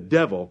 The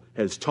devil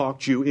has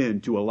talked you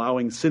into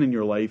allowing sin in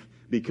your life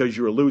because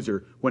you're a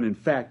loser, when in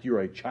fact you're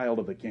a child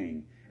of the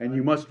King. And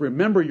you must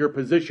remember your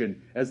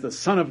position as the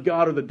son of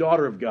God or the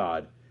daughter of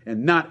God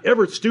and not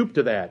ever stoop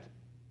to that.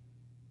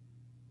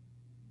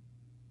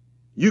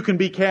 You can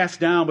be cast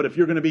down, but if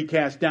you're going to be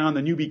cast down,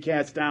 then you be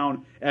cast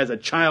down as a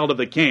child of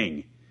the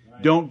King.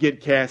 Right. Don't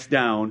get cast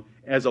down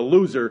as a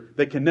loser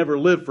that can never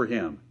live for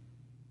Him.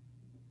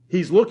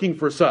 He's looking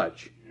for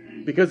such.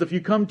 Because if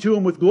you come to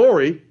Him with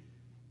glory,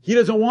 He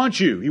doesn't want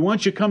you. He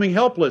wants you coming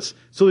helpless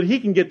so that He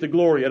can get the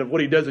glory out of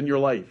what He does in your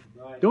life.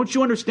 Right. Don't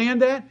you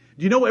understand that?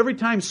 Do you know every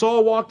time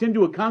Saul walked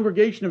into a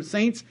congregation of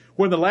saints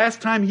where the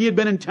last time he had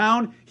been in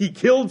town, he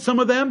killed some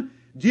of them?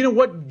 Do you know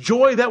what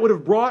joy that would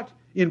have brought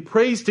in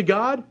praise to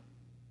God?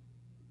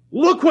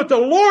 Look what the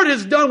Lord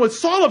has done with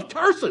Saul of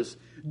Tarsus.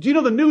 Do you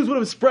know the news would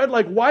have spread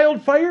like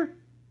wildfire?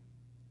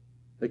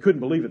 They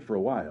couldn't believe it for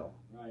a while.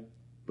 Right.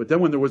 But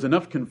then when there was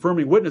enough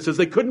confirming witnesses,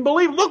 they couldn't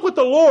believe, look what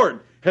the Lord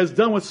has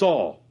done with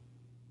Saul.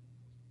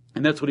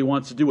 And that's what He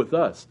wants to do with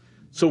us.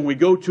 So when we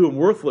go to Him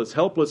worthless,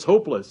 helpless,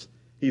 hopeless,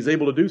 He's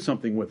able to do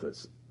something with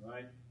us.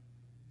 Right.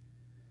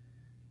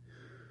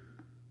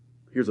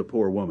 Here's a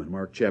poor woman,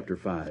 Mark chapter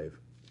 5.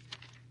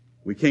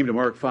 We came to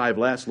Mark 5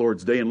 last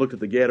Lord's Day and looked at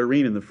the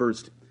Gadarene in the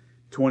first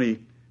 20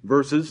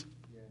 verses.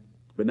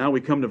 But now we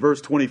come to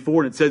verse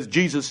 24, and it says,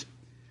 Jesus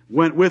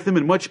went with him,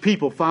 and much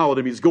people followed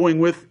him. He's going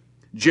with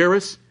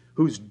Jairus,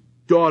 whose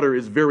daughter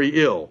is very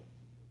ill.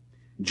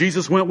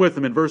 Jesus went with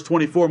him. In verse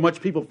 24, much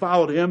people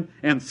followed him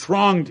and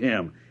thronged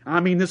him.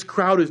 I mean, this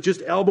crowd is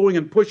just elbowing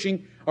and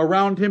pushing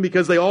around him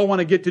because they all want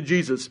to get to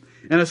Jesus.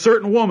 And a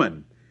certain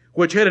woman,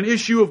 which had an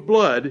issue of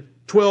blood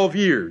 12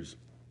 years.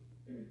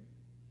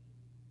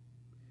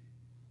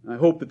 I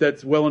hope that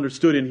that's well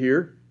understood in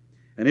here.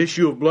 An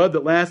issue of blood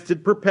that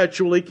lasted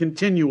perpetually,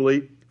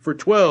 continually, for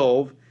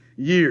 12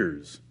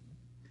 years.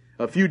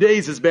 A few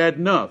days is bad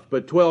enough,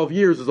 but 12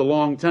 years is a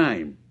long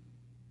time.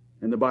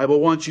 And the Bible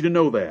wants you to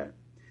know that.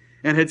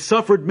 And had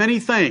suffered many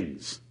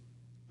things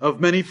of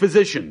many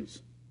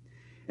physicians,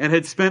 and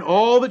had spent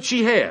all that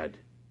she had,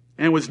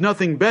 and was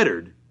nothing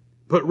bettered,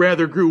 but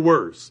rather grew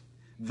worse.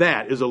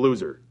 That is a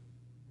loser.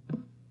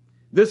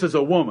 This is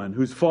a woman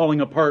who's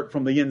falling apart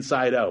from the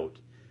inside out.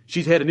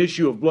 She's had an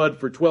issue of blood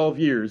for 12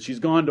 years. She's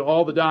gone to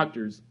all the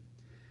doctors,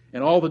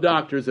 and all the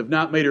doctors have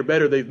not made her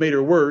better. They've made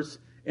her worse.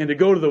 And to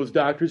go to those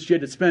doctors, she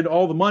had to spend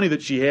all the money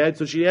that she had,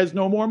 so she has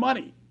no more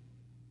money.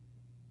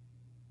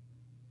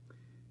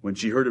 When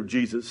she heard of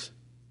Jesus,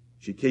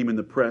 she came in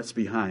the press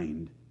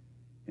behind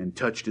and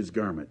touched his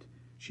garment.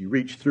 She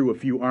reached through a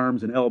few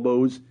arms and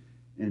elbows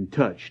and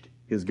touched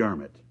his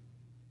garment.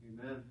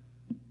 Amen.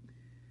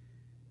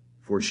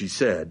 For she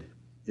said,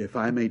 if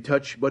I may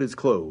touch but his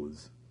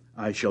clothes,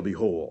 I shall be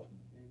whole.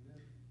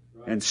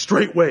 Right. And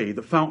straightway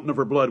the fountain of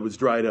her blood was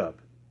dried up.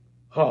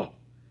 Oh,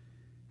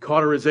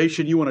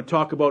 cauterization. You want to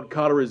talk about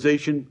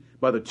cauterization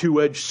by the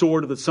two-edged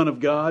sword of the Son of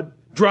God?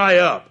 Dry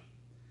up.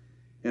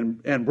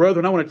 And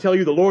brethren, I want to tell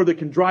you, the Lord that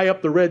can dry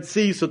up the Red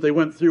Sea so that they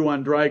went through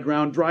on dry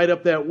ground, dried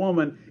up that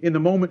woman in the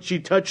moment she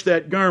touched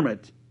that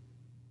garment.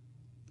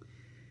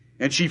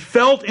 And she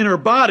felt in her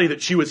body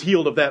that she was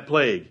healed of that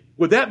plague.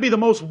 Would that be the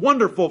most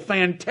wonderful,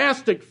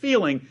 fantastic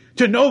feeling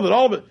to know that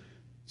all of a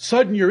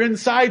sudden your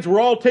insides were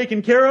all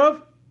taken care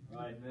of?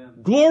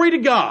 Right, glory to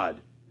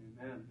God.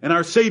 Amen. And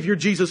our Savior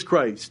Jesus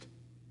Christ.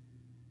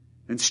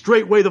 And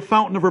straightway the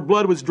fountain of her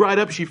blood was dried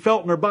up. She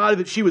felt in her body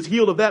that she was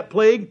healed of that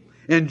plague.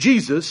 And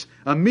Jesus,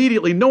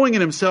 immediately knowing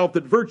in himself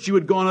that virtue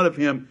had gone out of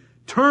him,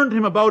 turned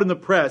him about in the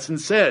press and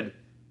said,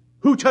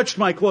 who touched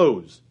my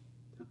clothes?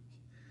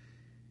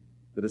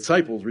 The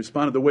disciples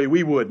responded the way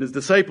we would. And his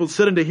disciples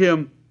said unto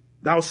him,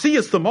 thou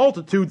seest the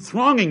multitude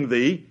thronging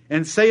thee,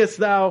 and sayest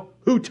thou,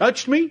 who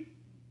touched me?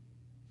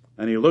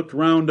 And he looked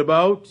round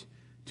about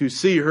to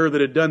see her that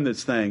had done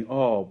this thing.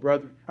 Oh,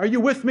 brother, are you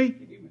with me?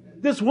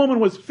 This woman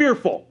was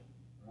fearful.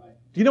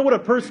 Do you know what a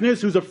person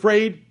is who's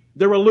afraid?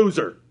 They're a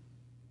loser.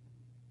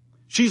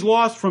 She's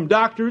lost from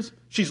doctors.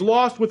 She's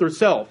lost with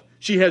herself.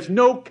 She has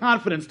no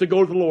confidence to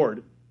go to the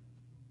Lord.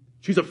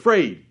 She's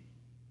afraid.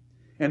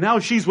 And now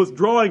she's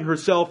withdrawing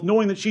herself,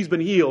 knowing that she's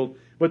been healed.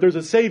 But there's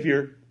a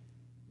Savior.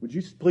 Would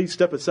you please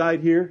step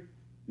aside here?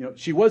 You know,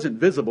 she wasn't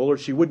visible, or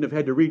she wouldn't have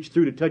had to reach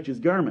through to touch his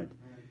garment.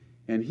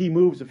 And he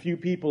moves a few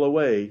people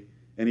away,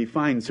 and he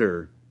finds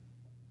her.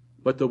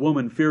 But the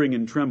woman, fearing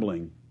and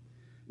trembling,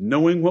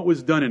 knowing what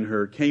was done in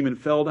her, came and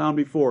fell down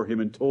before him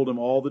and told him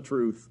all the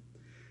truth.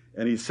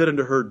 And he said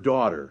unto her,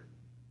 daughter.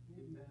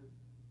 Amen.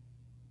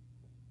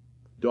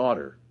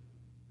 Daughter,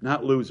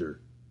 not loser,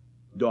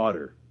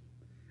 daughter,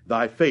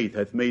 thy faith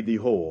hath made thee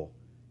whole.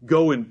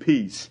 Go in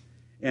peace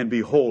and be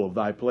whole of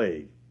thy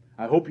plague.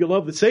 I hope you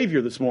love the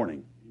Savior this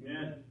morning.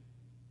 Amen.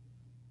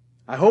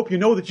 I hope you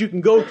know that you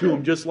can go to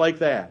him just like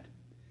that.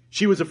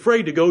 She was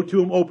afraid to go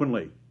to him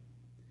openly.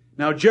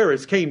 Now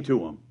Jairus came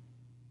to him.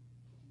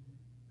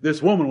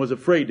 This woman was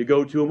afraid to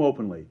go to him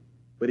openly,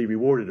 but he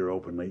rewarded her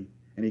openly.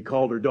 And he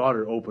called her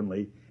daughter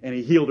openly, and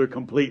he healed her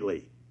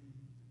completely.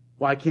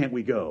 Why can't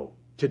we go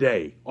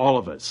today, all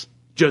of us,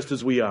 just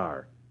as we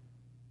are?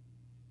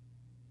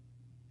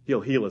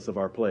 He'll heal us of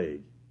our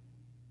plague.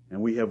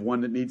 And we have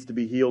one that needs to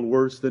be healed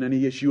worse than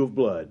any issue of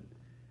blood.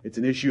 It's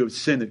an issue of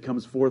sin that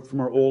comes forth from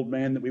our old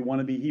man that we want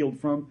to be healed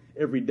from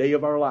every day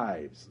of our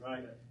lives.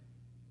 Right.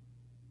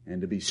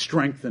 And to be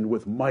strengthened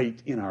with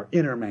might in our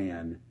inner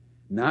man.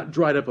 Not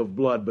dried up of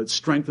blood, but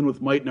strengthened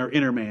with might in our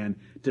inner man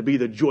to be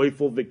the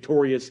joyful,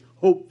 victorious,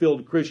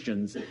 hope-filled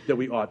Christians that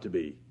we ought to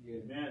be.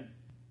 Amen.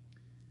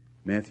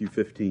 Matthew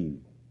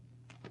 15.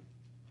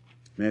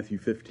 Matthew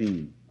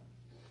 15.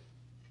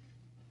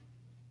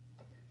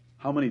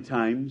 How many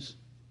times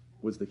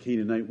was the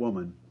Canaanite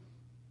woman?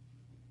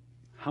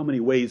 How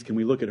many ways can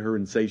we look at her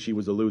and say she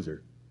was a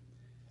loser?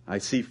 I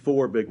see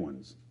 4 big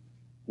ones.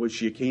 Was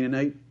she a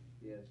Canaanite?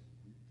 Yes.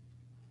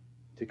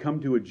 To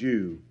come to a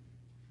Jew,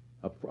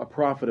 a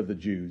prophet of the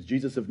Jews,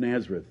 Jesus of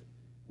Nazareth,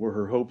 were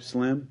her hopes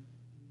slim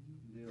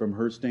from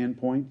her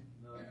standpoint?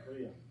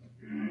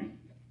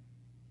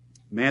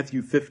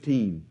 Matthew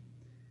 15,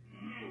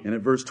 and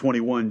at verse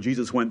 21,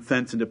 Jesus went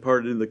thence and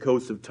departed into the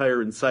coast of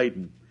Tyre and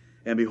Sidon.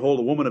 And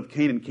behold, a woman of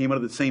Canaan came out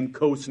of the same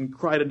coast and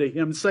cried unto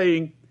him,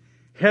 saying,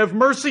 have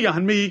mercy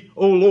on me,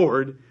 O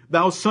Lord,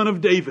 thou son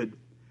of David.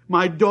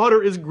 My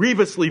daughter is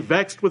grievously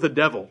vexed with a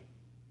devil.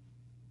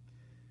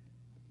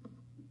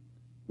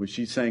 Was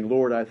she saying,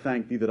 Lord, I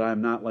thank thee that I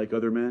am not like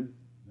other men?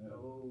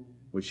 No.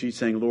 Was she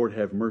saying, Lord,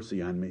 have mercy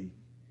on me?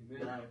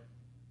 Amen.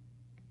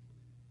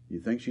 You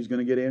think she's going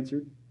to get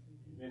answered?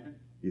 Amen.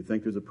 You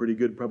think there's a pretty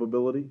good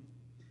probability?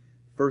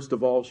 First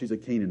of all, she's a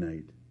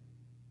Canaanite.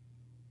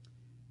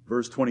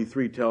 Verse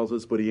 23 tells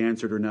us, but he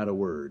answered her not a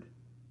word.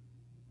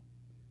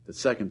 The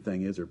second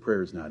thing is her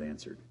prayer is not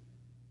answered.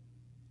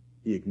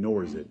 He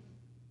ignores it.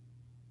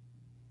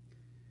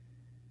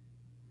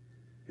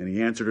 And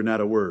he answered her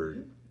not a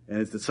word. And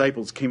his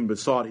disciples came and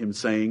besought him,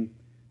 saying,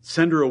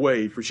 Send her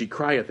away, for she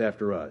crieth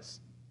after us.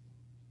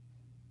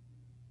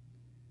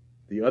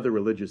 The other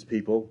religious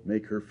people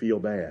make her feel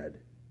bad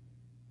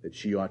that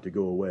she ought to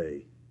go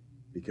away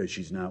because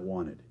she's not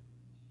wanted.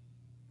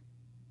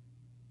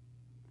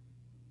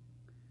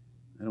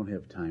 I don't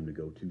have time to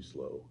go too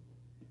slow.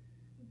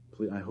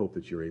 Please, I hope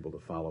that you're able to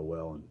follow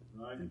well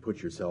and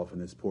put yourself in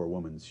this poor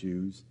woman's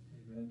shoes.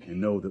 Amen.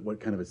 And know that what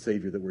kind of a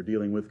Savior that we're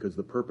dealing with, because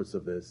the purpose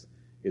of this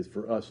is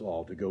for us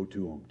all to go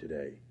to him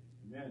today.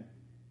 Amen.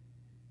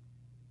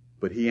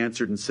 But he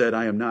answered and said,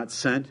 I am not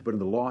sent, but in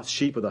the lost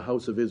sheep of the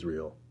house of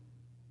Israel.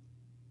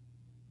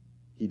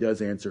 He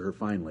does answer her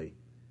finally,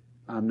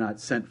 I'm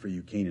not sent for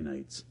you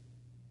Canaanites.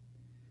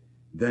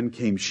 Then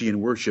came she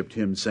and worshipped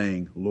him,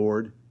 saying,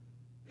 Lord,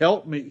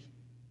 help me.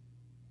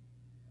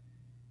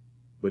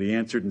 But he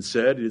answered and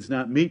said, It is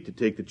not meet to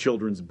take the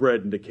children's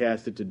bread and to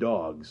cast it to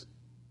dogs.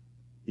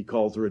 He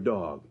calls her a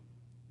dog.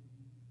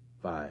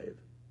 5.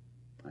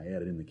 I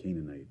added in the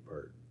Canaanite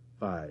part.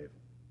 5.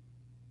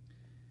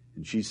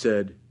 And she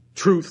said,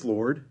 Truth,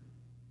 Lord,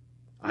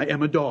 I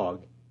am a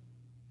dog.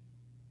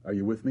 Are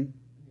you with me?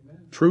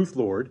 Amen. Truth,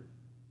 Lord,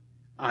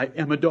 I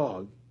am a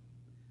dog.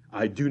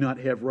 I do not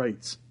have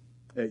rights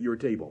at your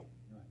table.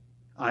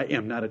 I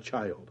am not a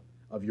child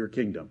of your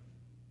kingdom.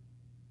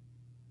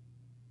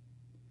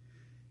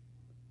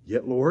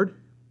 Yet, Lord,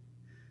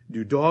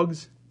 do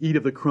dogs eat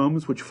of the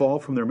crumbs which fall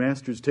from their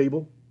master's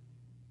table?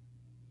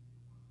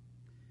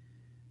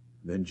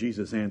 Then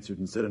Jesus answered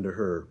and said unto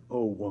her,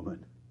 O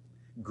woman,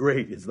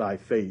 great is thy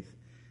faith.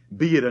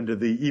 Be it unto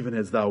thee even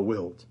as thou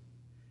wilt.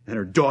 And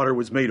her daughter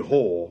was made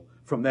whole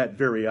from that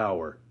very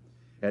hour.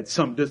 At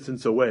some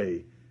distance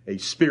away, a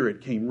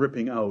spirit came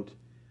ripping out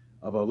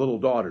of a little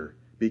daughter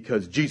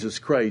because Jesus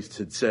Christ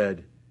had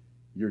said,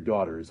 Your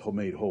daughter is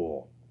made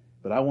whole.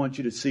 But I want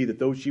you to see that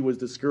though she was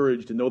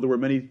discouraged, and though there were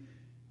many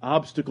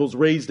obstacles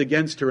raised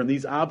against her, and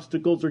these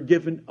obstacles are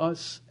given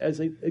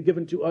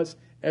to us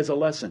as a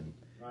lesson.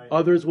 Right.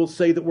 Others will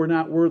say that we're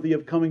not worthy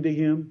of coming to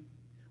him.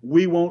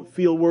 We won't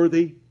feel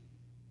worthy.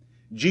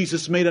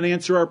 Jesus made an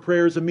answer our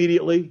prayers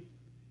immediately.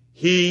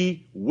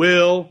 He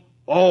will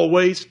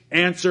always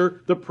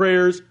answer the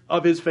prayers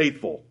of his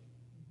faithful,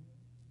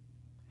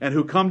 and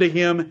who come to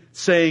him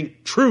saying,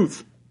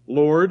 Truth,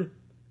 Lord,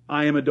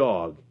 I am a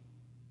dog.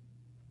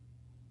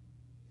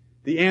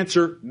 The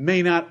answer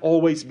may not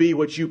always be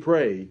what you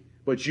pray,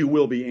 but you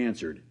will be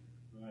answered.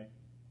 Right.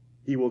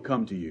 He will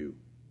come to you.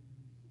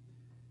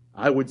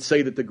 I would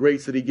say that the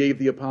grace that he gave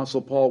the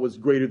Apostle Paul was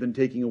greater than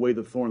taking away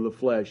the thorn of the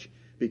flesh,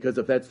 because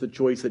if that's the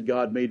choice that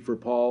God made for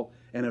Paul,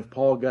 and if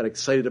Paul got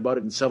excited about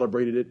it and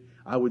celebrated it,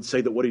 I would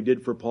say that what he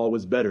did for Paul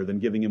was better than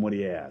giving him what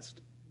he asked.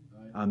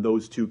 Right. On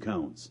those two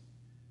counts.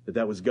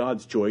 That was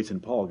God's choice,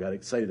 and Paul got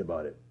excited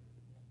about it.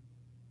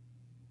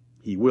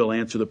 He will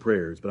answer the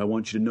prayers, but I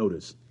want you to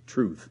notice,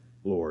 truth,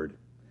 Lord.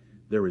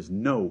 There is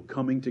no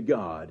coming to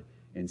God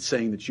and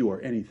saying that you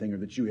are anything or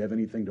that you have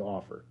anything to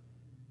offer.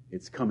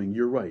 It's coming,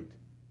 you're right,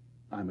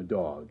 I'm a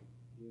dog.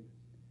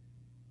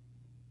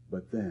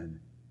 But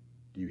then,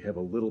 do you have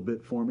a little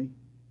bit for me?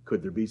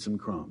 Could there be some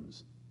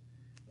crumbs?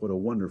 What a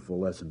wonderful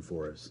lesson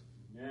for us.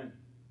 Amen.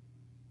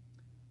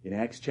 In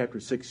Acts chapter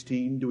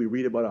 16, do we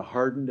read about a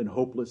hardened and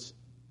hopeless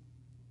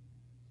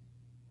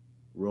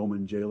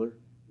Roman jailer?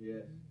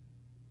 Yes.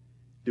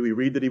 Do we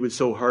read that he was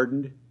so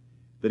hardened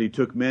that he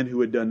took men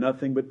who had done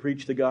nothing but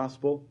preach the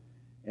gospel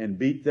and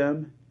beat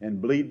them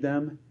and bleed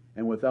them,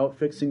 and without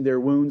fixing their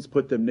wounds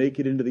put them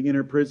naked into the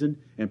inner prison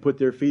and put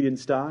their feet in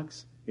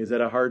stocks? Is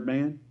that a hard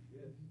man?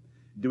 Yes.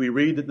 Do we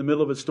read that in the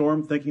middle of a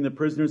storm, thinking the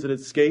prisoners had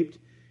escaped,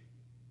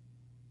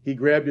 he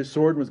grabbed his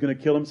sword and was going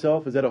to kill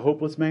himself? Is that a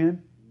hopeless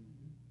man?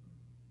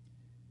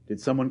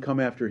 Did someone come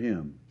after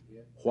him?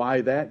 Yes.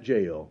 Why that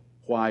jail?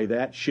 Why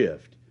that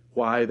shift?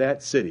 Why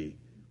that city?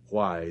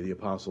 Why the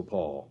Apostle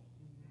Paul?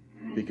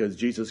 Because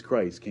Jesus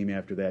Christ came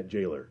after that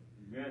jailer.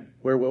 Amen.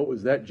 What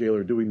was that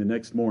jailer doing the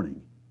next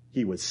morning?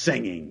 He was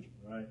singing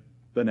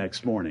the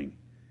next morning.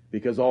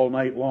 Because all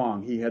night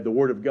long he had the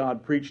Word of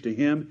God preached to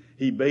him.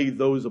 He bathed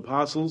those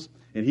apostles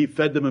and he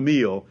fed them a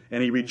meal.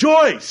 And he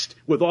rejoiced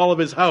with all of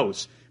his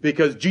house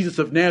because Jesus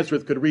of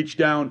Nazareth could reach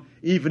down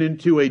even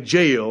into a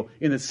jail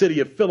in the city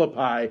of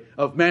Philippi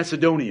of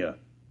Macedonia.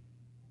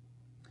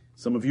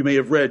 Some of you may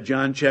have read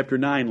John chapter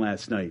 9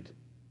 last night.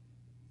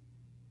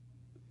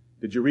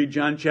 Did you read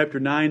John chapter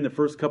 9, the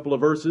first couple of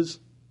verses?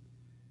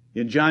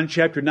 In John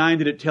chapter 9,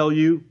 did it tell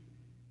you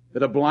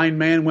that a blind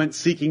man went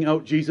seeking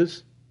out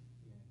Jesus?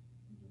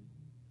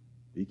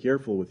 Be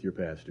careful with your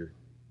pastor.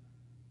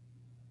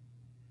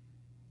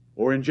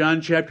 Or in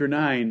John chapter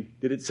 9,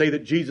 did it say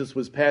that Jesus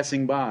was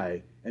passing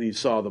by and he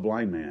saw the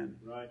blind man?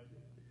 Right.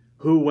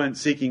 Who went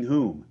seeking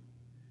whom?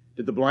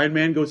 Did the blind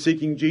man go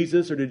seeking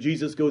Jesus, or did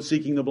Jesus go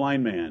seeking the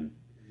blind man?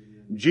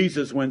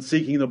 Jesus went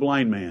seeking the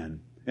blind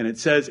man. And it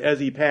says, as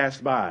he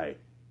passed by.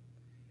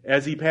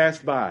 As he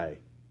passed by.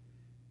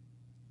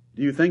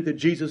 Do you think that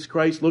Jesus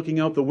Christ, looking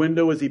out the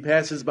window as he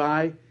passes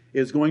by,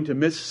 is going to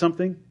miss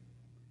something?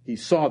 He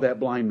saw that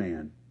blind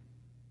man.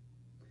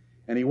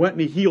 And he went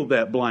and he healed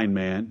that blind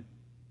man.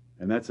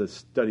 And that's a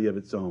study of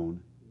its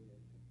own.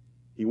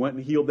 He went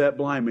and healed that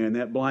blind man.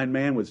 That blind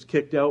man was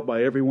kicked out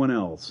by everyone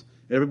else.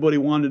 Everybody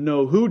wanted to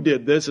know who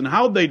did this and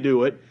how'd they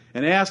do it,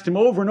 and asked him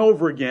over and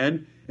over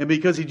again. And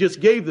because he just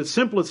gave the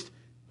simplest,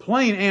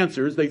 plain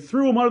answers, they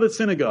threw him out of the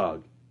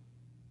synagogue.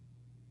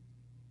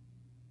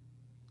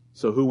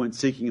 So who went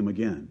seeking him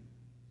again?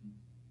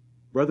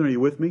 Brethren, are you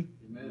with me?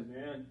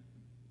 Amen.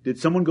 Did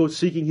someone go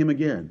seeking him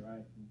again?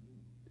 Right.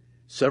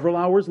 Several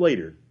hours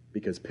later,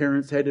 because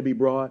parents had to be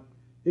brought,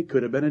 it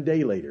could have been a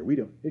day later.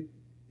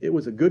 It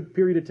was a good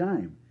period of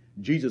time.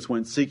 Jesus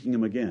went seeking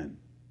him again.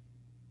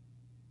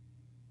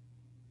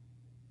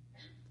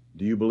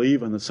 Do you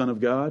believe on the Son of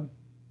God?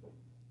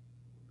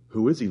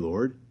 Who is he,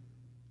 Lord,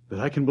 that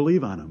I can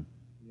believe on him?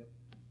 Yep.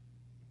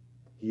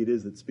 He it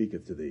is that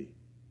speaketh to thee.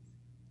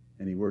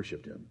 And he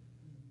worshipped him.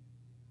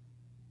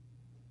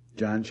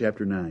 John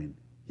chapter 9.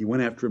 He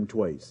went after him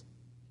twice.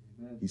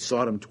 Amen. He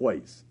sought him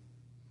twice.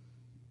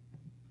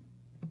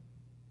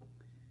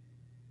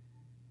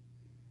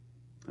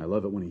 I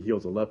love it when he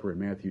heals a leper in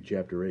Matthew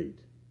chapter 8.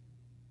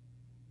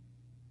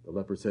 The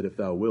leper said, if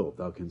thou wilt,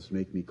 thou canst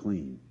make me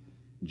clean.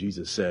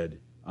 Jesus said,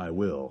 I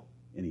will.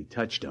 And he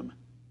touched him.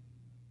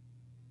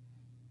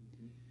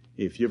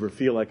 If you ever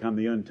feel like I'm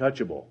the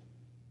untouchable,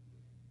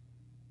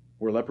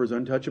 were lepers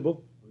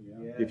untouchable?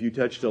 Yeah. If you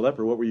touched a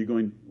leper, what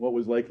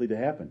was likely to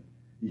happen?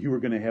 You were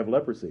going to have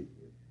leprosy.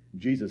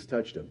 Jesus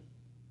touched him.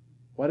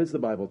 Why does the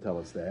Bible tell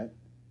us that?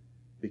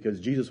 Because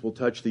Jesus will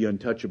touch the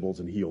untouchables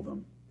and heal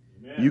them.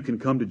 Amen. You can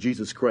come to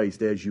Jesus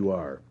Christ as you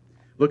are.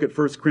 Look at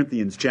 1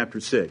 Corinthians chapter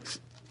 6.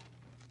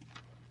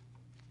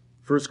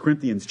 1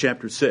 Corinthians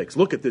chapter 6.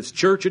 Look at this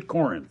church at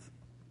Corinth.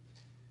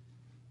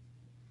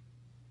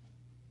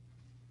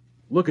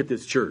 Look at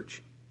this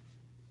church.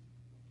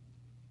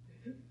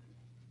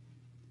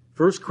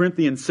 1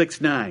 Corinthians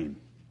 6:9.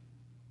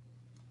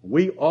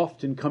 We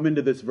often come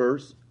into this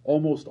verse,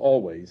 almost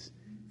always,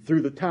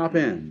 through the top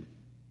end,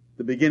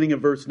 the beginning of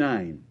verse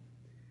 9.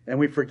 And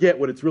we forget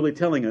what it's really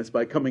telling us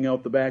by coming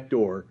out the back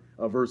door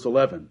of verse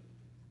 11.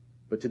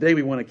 But today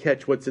we want to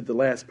catch what's at the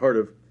last part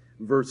of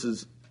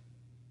verse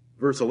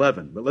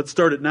 11. But let's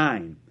start at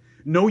 9.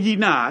 Know ye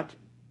not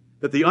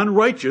that the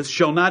unrighteous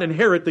shall not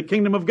inherit the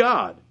kingdom of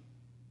God?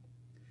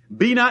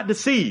 Be not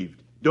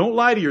deceived. Don't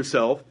lie to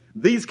yourself.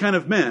 These kind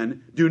of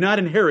men do not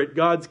inherit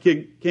God's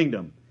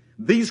kingdom.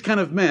 These kind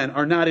of men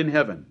are not in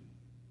heaven.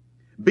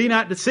 Be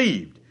not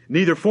deceived.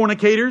 Neither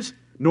fornicators,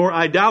 nor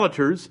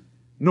idolaters,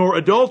 nor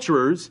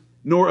adulterers,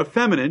 nor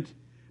effeminate,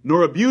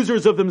 nor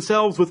abusers of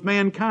themselves with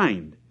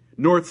mankind,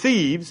 nor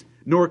thieves,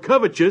 nor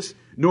covetous,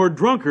 nor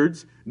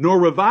drunkards, nor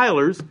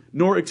revilers,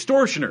 nor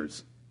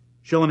extortioners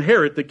shall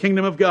inherit the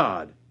kingdom of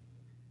God.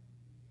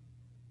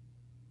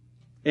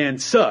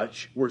 And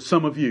such were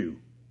some of you.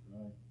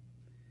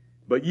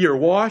 But ye are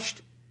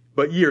washed,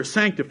 but ye are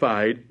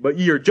sanctified, but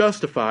ye are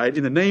justified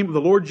in the name of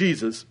the Lord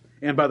Jesus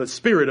and by the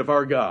Spirit of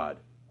our God.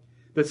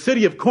 The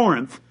city of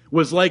Corinth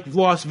was like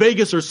Las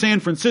Vegas or San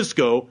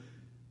Francisco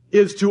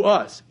is to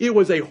us. It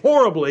was a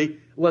horribly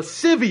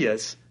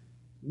lascivious,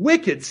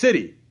 wicked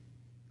city.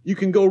 You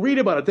can go read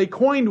about it. They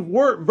coined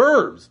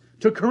verbs.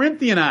 To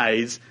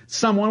Corinthianize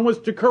someone was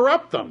to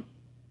corrupt them.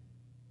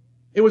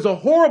 It was a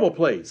horrible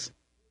place.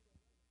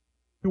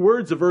 The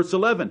words of verse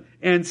 11.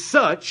 And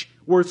such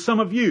were some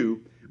of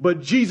you,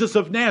 but Jesus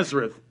of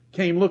Nazareth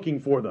came looking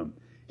for them.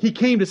 He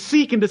came to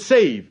seek and to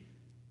save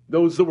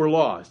those that were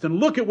lost. And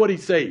look at what he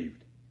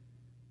saved.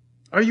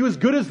 Are you as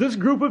good as this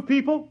group of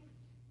people?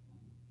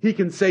 He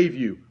can save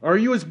you. Are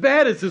you as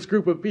bad as this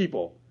group of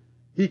people?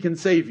 He can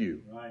save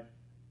you. Right.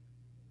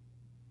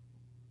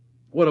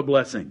 What a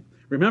blessing.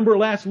 Remember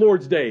last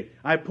Lord's Day,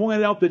 I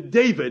pointed out that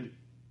David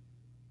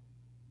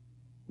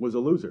was a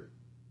loser.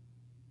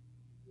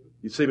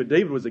 You say, but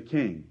David was a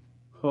king.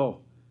 Oh,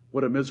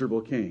 what a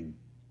miserable king.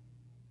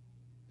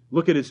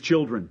 Look at his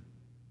children.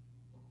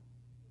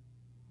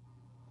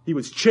 He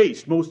was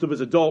chaste most of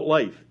his adult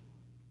life.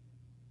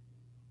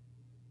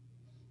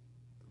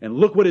 And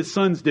look what his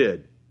sons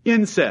did.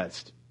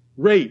 Incest,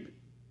 rape,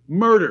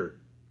 murder,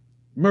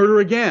 murder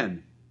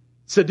again,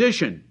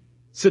 sedition,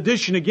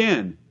 sedition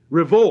again,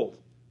 revolt,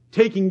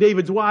 taking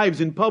David's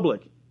wives in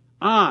public.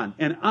 On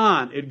and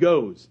on it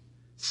goes.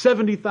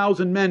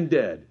 70,000 men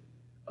dead.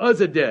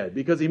 Uzzah dead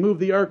because he moved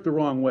the ark the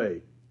wrong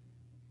way.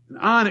 And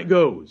on it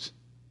goes.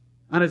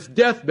 On its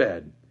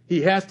deathbed,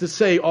 he has to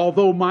say,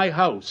 although my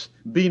house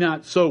be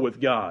not so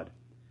with God,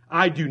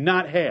 I do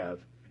not have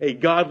a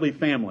godly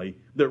family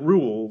that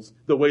rules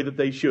the way that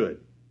they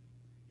should.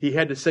 He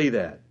had to say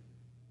that.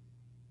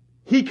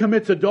 He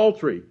commits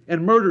adultery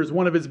and murders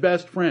one of his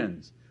best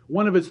friends.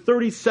 One of his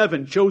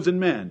 37 chosen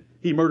men,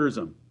 he murders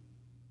him.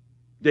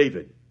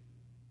 David,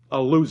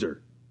 a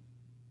loser.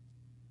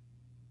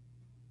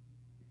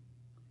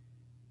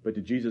 But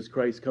did Jesus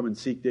Christ come and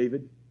seek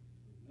David?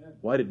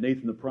 Why did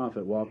Nathan the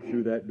prophet walk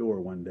through that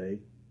door one day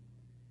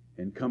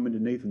and come into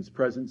Nathan's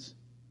presence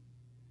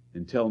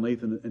and tell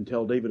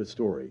David a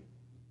story?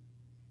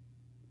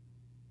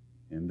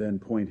 And then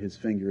point his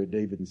finger at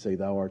David and say,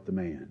 "Thou art the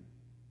man."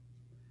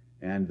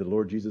 And the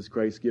Lord Jesus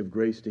Christ give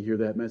grace to hear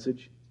that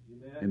message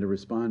and to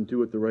respond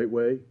to it the right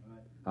way.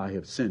 I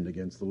have sinned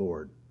against the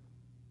Lord.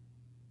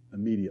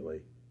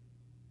 Immediately.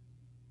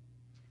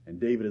 And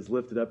David is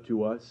lifted up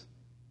to us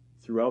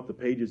throughout the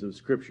pages of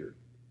Scripture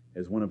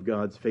as one of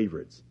God's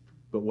favorites.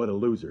 But what a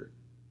loser.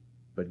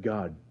 But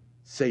God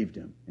saved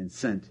him and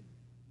sent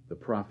the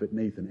prophet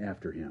Nathan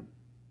after him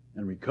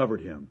and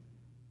recovered him.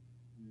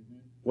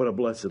 What a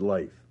blessed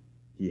life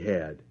he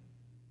had,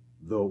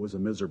 though it was a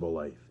miserable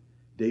life.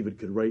 David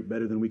could write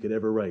better than we could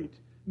ever write.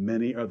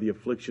 Many are the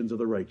afflictions of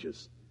the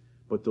righteous,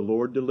 but the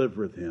Lord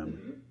delivereth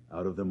him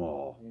out of them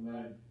all.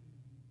 Amen.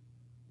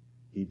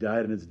 He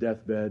died on his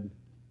deathbed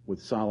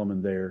with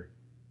Solomon there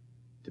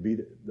to be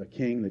the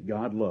king that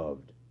God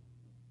loved.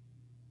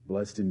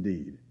 Blessed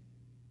indeed.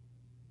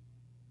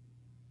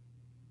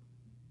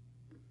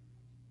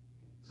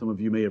 Some of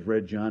you may have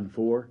read John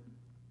 4.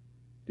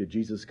 Did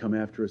Jesus come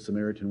after a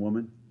Samaritan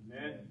woman?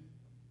 Amen.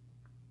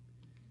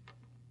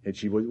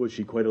 Was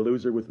she quite a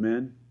loser with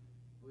men?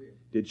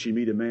 Did she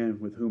meet a man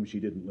with whom she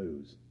didn't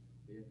lose?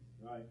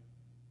 Right.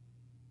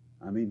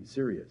 I mean,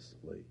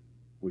 seriously.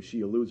 Was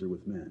she a loser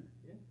with men?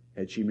 Yeah.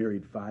 Had she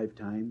married 5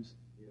 times?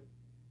 Yeah.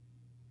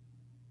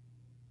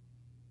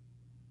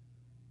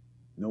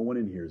 No one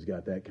in here has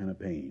got that kind of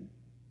pain.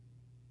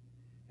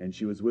 And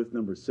she was with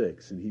number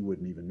 6, and he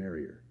wouldn't even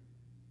marry her.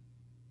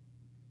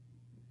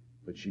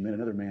 But she met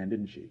another man,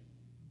 didn't she?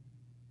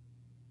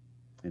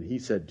 And he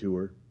said to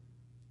her,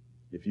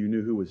 if you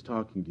knew who was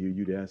talking to you,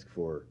 you'd ask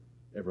for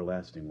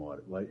everlasting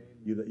water. Like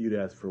you'd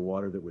ask for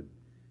water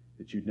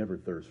that you'd never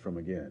thirst from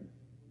again.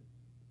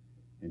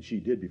 And she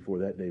did before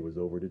that day was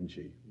over, didn't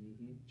she?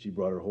 Mm-hmm. She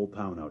brought her whole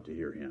town out to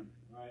hear him.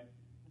 Right.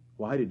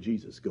 Why did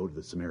Jesus go to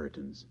the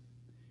Samaritans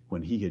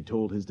when he had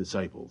told his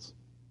disciples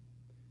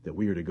that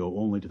we are to go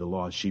only to the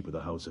lost sheep of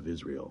the house of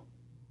Israel?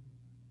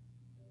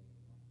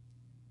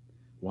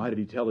 Why did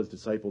he tell his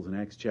disciples in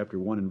Acts chapter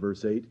 1 and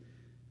verse 8,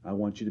 I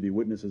want you to be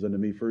witnesses unto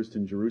me first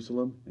in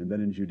Jerusalem, and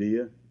then in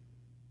Judea,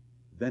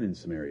 then in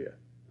Samaria?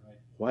 Right.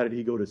 Why did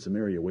he go to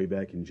Samaria way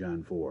back in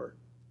John 4?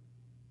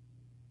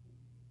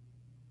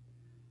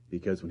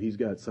 Because when he's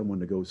got someone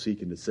to go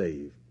seek and to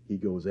save, he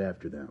goes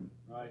after them.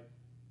 Right.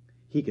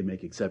 He can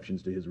make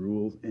exceptions to his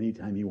rules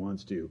anytime he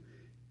wants to.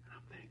 And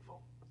I'm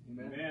thankful.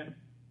 Amen.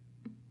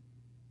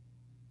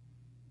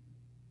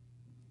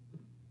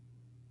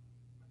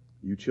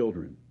 You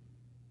children,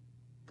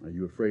 are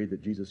you afraid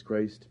that Jesus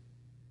Christ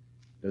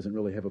doesn't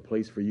really have a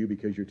place for you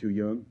because you're too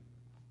young?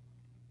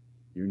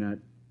 You're not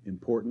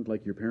important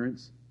like your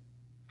parents?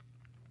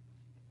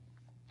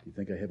 Do you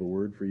think I have a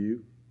word for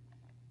you?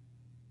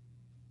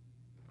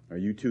 Are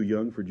you too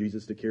young for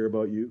Jesus to care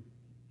about you?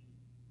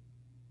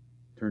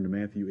 Turn to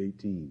Matthew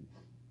 18.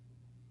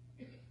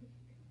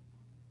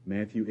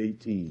 Matthew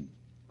 18.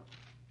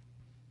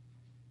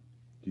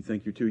 Do you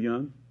think you're too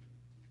young?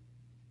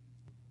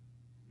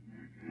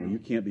 Well, you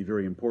can't be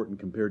very important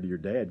compared to your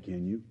dad,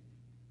 can you?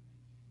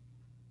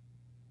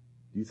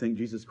 Do you think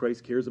Jesus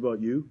Christ cares about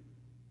you?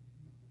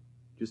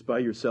 Just by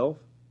yourself?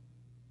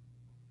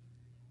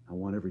 I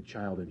want every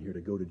child in here to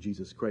go to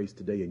Jesus Christ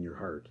today in your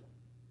heart.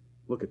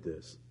 Look at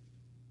this.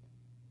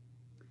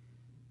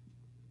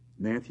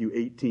 Matthew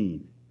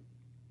 18.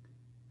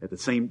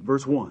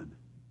 Verse 1.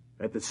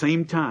 At the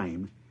same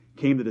time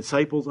came the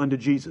disciples unto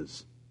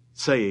Jesus,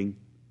 saying,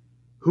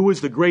 Who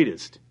is the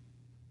greatest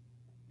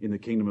in the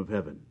kingdom of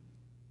heaven?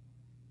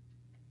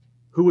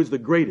 Who is the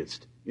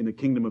greatest in the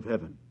kingdom of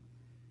heaven?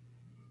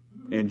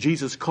 And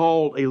Jesus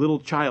called a little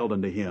child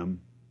unto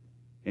him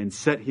and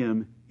set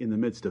him in the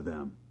midst of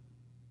them.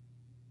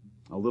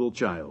 A little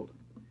child.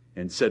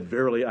 And said,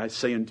 Verily I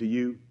say unto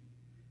you,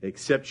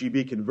 except ye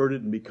be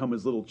converted and become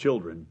as little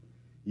children,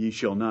 ye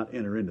shall not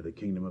enter into the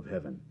kingdom of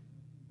heaven.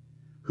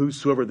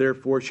 Whosoever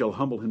therefore shall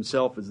humble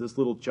himself as this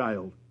little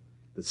child,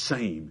 the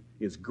same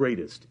is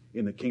greatest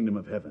in the kingdom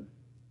of heaven.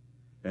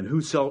 And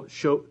whoso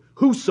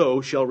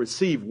shall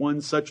receive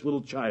one such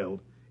little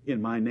child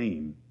in my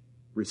name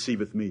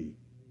receiveth me.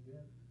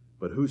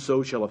 But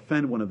whoso shall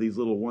offend one of these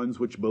little ones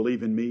which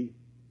believe in me,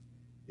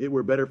 it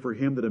were better for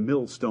him that a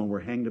millstone were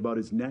hanged about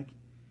his neck,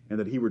 and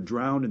that he were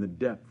drowned in the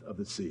depth of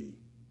the sea.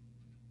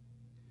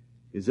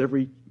 Is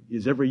every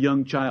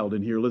young child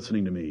in here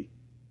listening to me?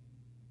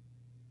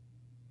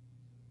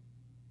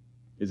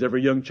 Is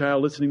every young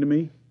child listening to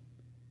me?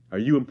 Are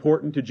you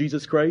important to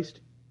Jesus Christ?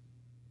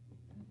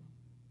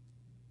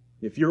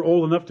 If you're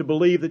old enough to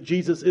believe that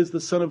Jesus is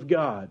the Son of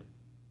God,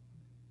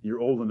 you're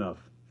old enough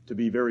to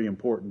be very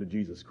important to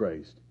Jesus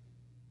Christ.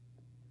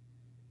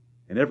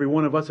 And every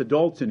one of us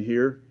adults in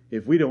here,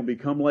 if we don't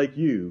become like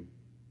you,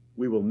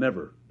 we will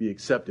never be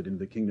accepted into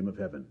the kingdom of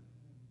heaven.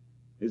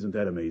 Isn't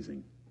that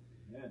amazing?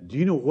 Amen. Do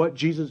you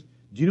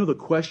know the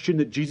question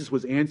that Jesus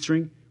was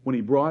answering when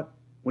he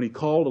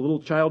called a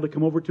little child to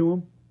come over to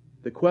him?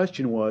 The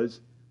question was,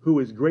 who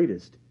is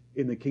greatest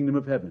in the kingdom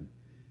of heaven?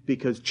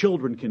 Because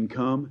children can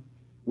come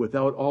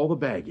without all the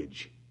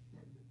baggage.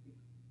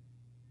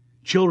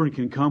 Children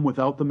can come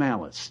without the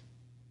malice.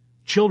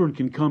 Children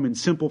can come in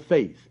simple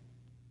faith.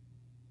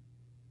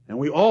 And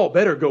we all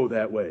better go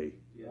that way.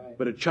 Right.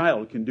 But a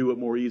child can do it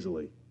more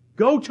easily.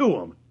 Go to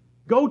him.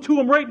 Go to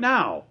him right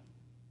now.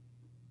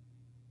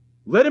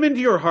 Let him into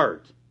your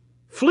heart.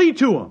 Flee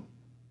to him.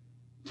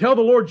 Tell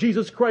the Lord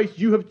Jesus Christ,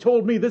 you have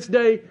told me this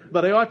day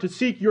that I ought to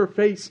seek your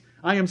face.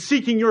 I am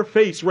seeking your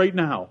face right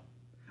now.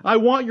 I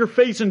want your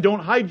face, and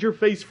don't hide your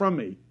face from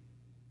me.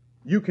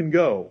 You can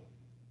go.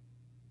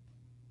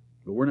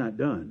 But we're not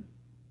done.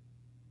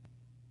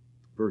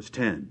 Verse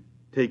 10.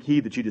 Take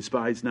heed that you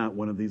despise not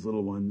one of these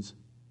little ones.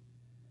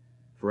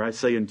 For I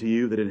say unto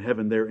you that in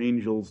heaven their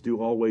angels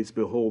do always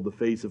behold the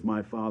face of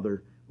my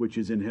Father which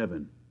is in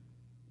heaven.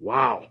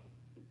 Wow.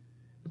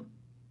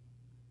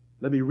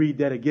 Let me read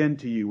that again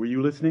to you. Were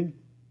you listening?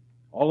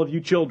 All of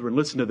you children,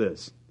 listen to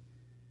this.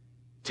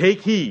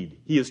 Take heed.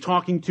 He is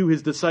talking to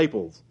his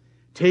disciples.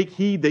 Take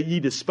heed that ye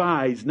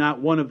despise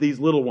not one of these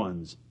little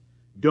ones.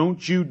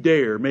 Don't you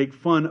dare make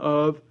fun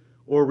of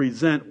or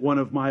resent one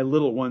of my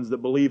little ones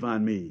that believe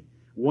on me,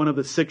 one of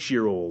the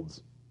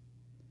 6-year-olds.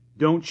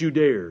 Don't you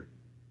dare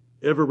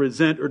ever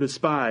resent or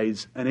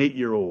despise an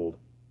 8-year-old.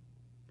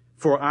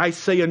 For I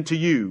say unto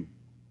you,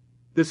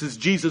 this is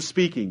Jesus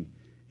speaking.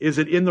 Is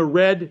it in the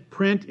red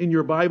print in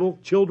your Bible,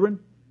 children?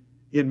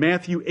 In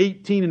Matthew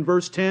 18 and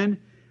verse 10,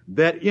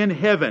 that in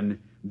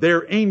heaven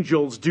their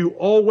angels do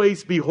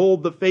always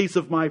behold the face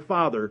of my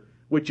Father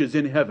which is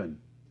in heaven.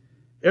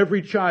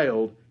 Every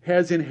child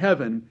has in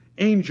heaven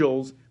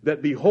angels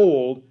that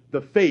behold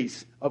the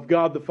face of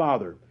God the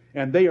Father.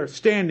 And they are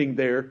standing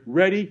there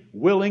ready,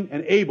 willing,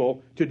 and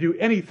able to do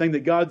anything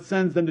that God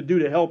sends them to do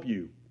to help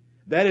you.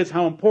 That is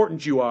how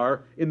important you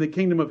are in the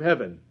kingdom of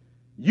heaven.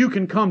 You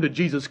can come to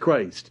Jesus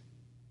Christ.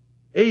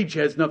 Age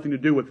has nothing to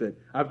do with it.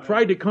 I've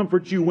tried to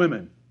comfort you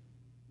women.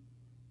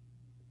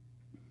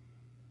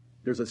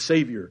 There's a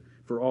Savior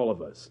for all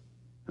of us.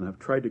 And I've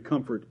tried to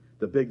comfort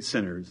the big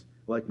sinners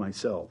like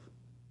myself.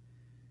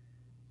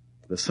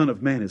 The Son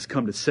of Man has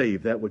come to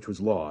save that which was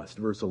lost.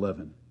 Verse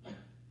 11.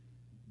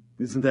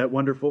 Isn't that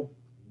wonderful?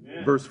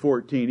 Amen. Verse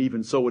 14.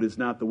 Even so it is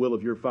not the will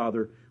of your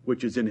Father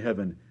which is in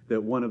heaven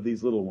that one of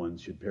these little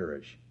ones should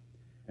perish.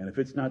 And if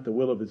it's not the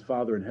will of his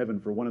Father in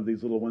heaven for one of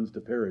these little ones to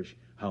perish,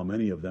 how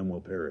many of them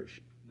will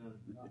perish?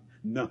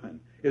 None.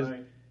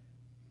 Right.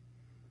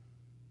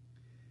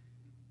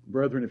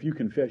 Brethren, if you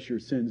confess your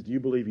sins, do you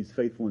believe he's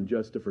faithful and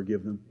just to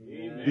forgive them?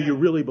 Amen. Do you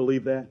really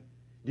believe that?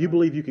 Do you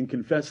believe you can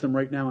confess them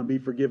right now and be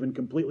forgiven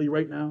completely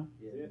right now?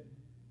 Yeah.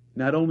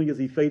 Not only is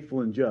he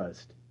faithful and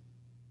just,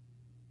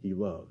 he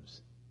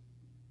loves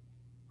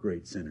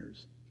great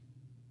sinners.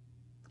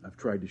 I've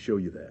tried to show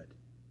you that.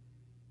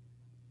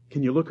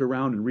 Can you look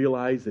around and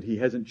realize that he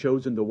hasn't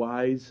chosen the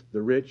wise,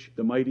 the rich,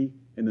 the mighty,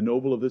 and the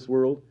noble of this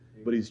world,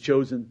 but he's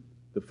chosen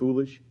the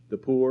foolish, the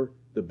poor,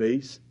 the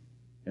base,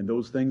 and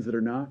those things that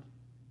are not?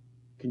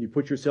 Can you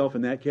put yourself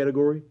in that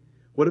category?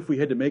 What if we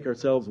had to make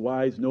ourselves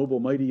wise, noble,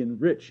 mighty, and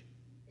rich?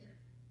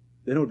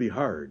 Then it would be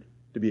hard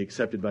to be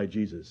accepted by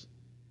Jesus.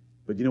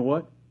 But you know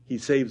what? He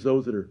saves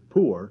those that are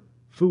poor,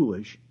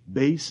 foolish,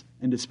 base,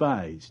 and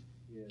despised.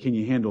 Yes. Can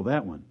you handle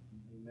that one?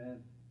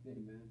 Amen.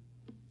 Amen.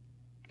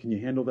 Can you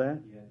handle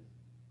that? Yes.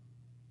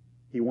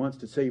 He wants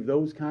to save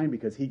those kind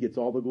because he gets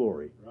all the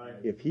glory. Right.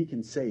 If he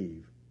can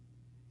save,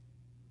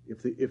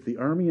 if the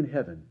army in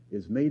heaven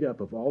is made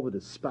up of all the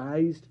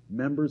despised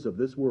members of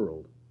this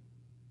world,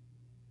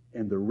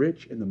 and the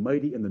rich and the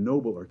mighty and the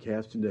noble are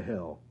cast into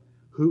hell,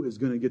 who is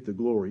going to get the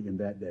glory in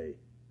that day?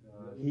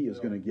 He is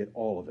going to get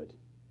all of it.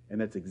 And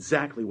that's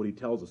exactly what he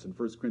tells us in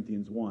 1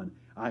 Corinthians 1.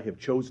 I have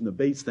chosen the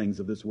base things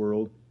of this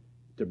world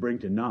to bring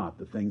to naught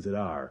the things that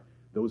are.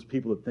 Those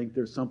people that think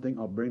there's something,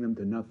 I'll bring them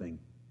to nothing,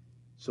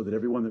 so that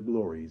everyone that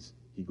glories,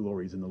 he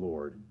glories in the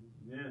Lord.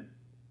 Amen.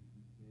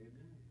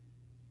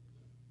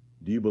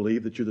 Do you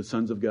believe that you're the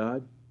sons of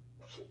God?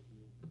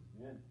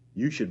 Amen.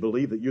 You should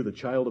believe that you're the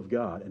child of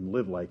God and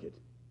live like it.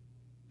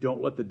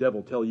 Don't let the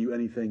devil tell you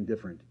anything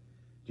different.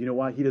 Do you know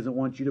why he doesn't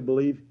want you to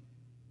believe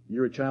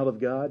you're a child of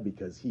God?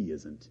 Because he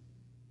isn't.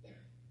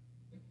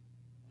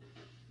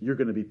 You're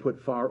going to be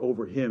put far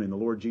over him in the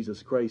Lord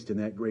Jesus Christ in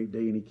that great day,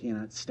 and he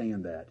cannot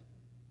stand that.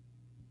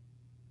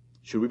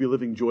 Should we be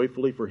living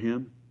joyfully for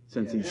him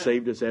since he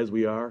saved us as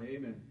we are?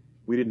 Amen.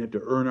 We didn't have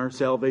to earn our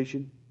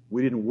salvation.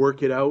 We didn't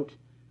work it out.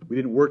 We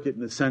didn't work it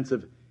in the sense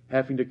of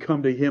having to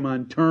come to him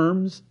on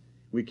terms.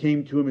 We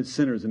came to him as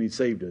sinners and he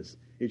saved us.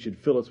 It should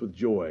fill us with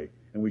joy,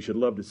 and we should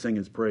love to sing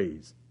his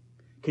praise.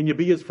 Can you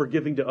be as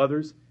forgiving to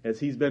others as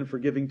he's been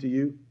forgiving to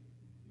you?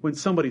 When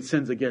somebody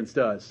sins against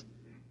us,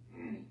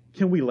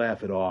 can we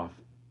laugh it off?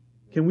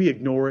 Can we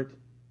ignore it?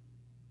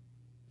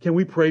 Can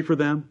we pray for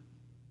them?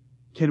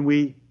 Can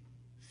we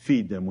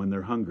feed them when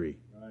they're hungry?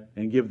 Right.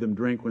 And give them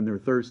drink when they're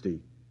thirsty?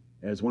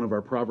 as one of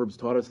our Proverbs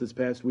taught us this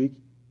past week?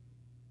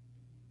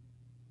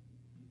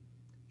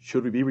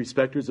 Should we be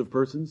respecters of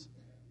persons?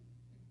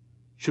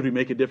 Should we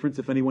make a difference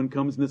if anyone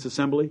comes in this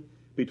assembly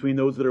between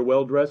those that are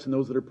well-dressed and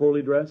those that are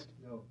poorly dressed?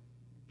 No.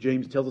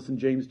 James tells us in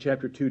James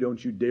chapter 2,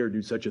 don't you dare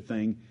do such a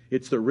thing.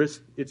 It's the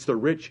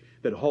rich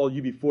that haul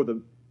you before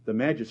the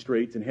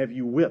magistrates and have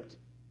you whipped.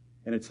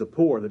 And it's the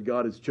poor that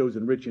God has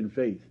chosen rich in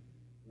faith.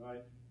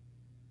 Right.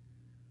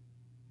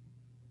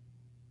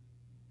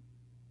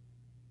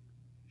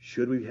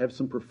 Should we have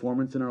some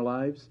performance in our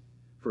lives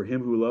for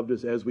him who loved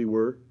us as we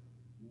were?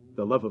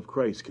 The love of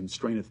Christ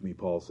constraineth me,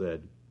 Paul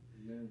said.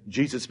 Amen.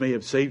 Jesus may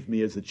have saved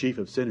me as the chief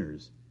of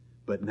sinners,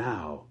 but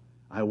now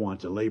I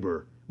want to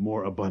labor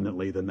more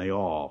abundantly than they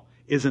all.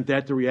 Isn't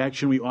that the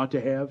reaction we ought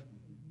to have?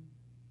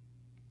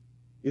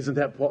 Isn't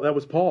that Paul? That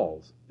was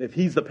Paul's. If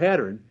he's the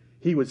pattern,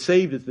 he was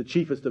saved as the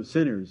chiefest of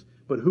sinners,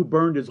 but who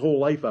burned his whole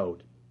life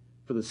out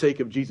for the sake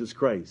of Jesus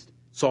Christ?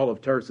 Saul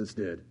of Tarsus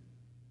did.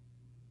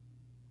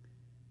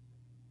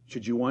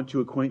 Should you want to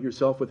acquaint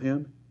yourself with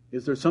him?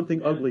 Is there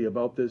something ugly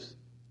about this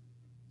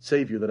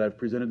Savior that I've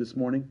presented this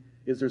morning?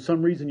 Is there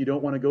some reason you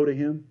don't want to go to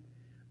him?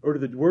 Or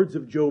do the words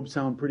of Job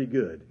sound pretty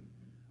good?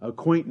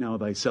 Acquaint now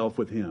thyself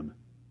with him.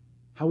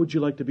 How would you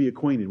like to be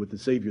acquainted with the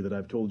Savior that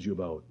I've told you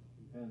about?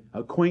 Amen.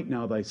 Acquaint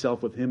now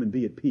thyself with him and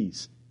be at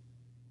peace.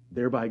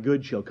 Thereby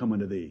good shall come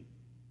unto thee.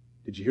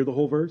 Did you hear the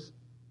whole verse?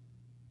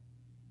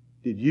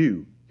 Did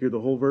you hear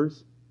the whole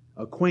verse?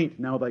 Acquaint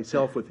now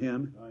thyself with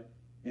him Right.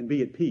 and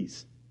be at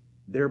peace.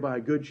 Thereby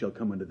good shall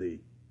come unto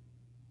thee.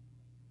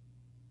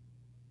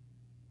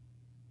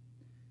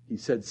 He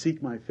said,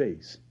 seek my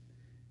face.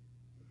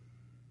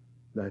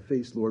 Thy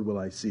face, Lord, will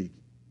I seek.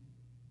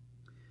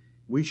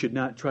 We should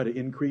not try to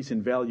increase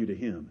in value to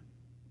him.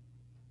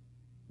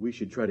 We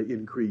should try to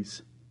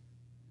increase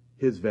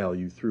his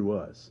value through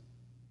us.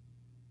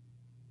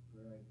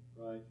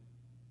 Right.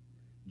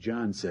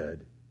 John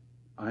said,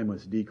 I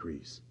must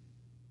decrease.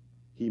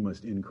 He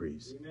must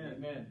increase.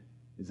 Amen.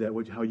 Is that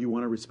how you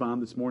want to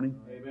respond this morning?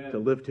 Amen. To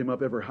lift him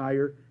up ever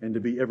higher and to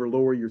be ever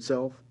lower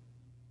yourself?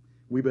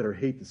 We better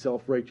hate the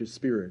self-righteous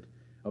spirit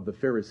of the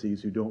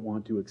Pharisees who don't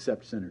want to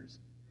accept sinners.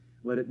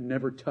 Let it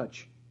never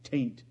touch,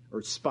 taint,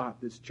 or spot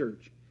this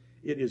church.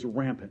 It is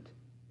rampant.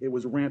 It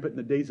was rampant in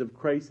the days of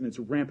Christ, and it's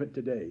rampant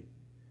today.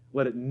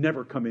 Let it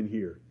never come in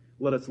here.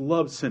 Let us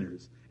love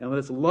sinners, and let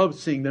us love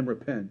seeing them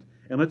repent.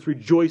 And let's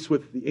rejoice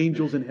with the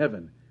angels in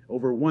heaven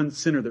over one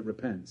sinner that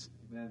repents.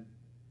 Amen.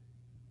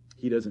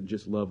 He doesn't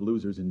just love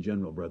losers in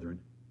general, brethren.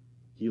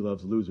 He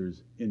loves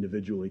losers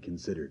individually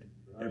considered.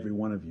 Right. Every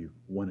one of you,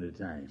 one at a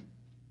time.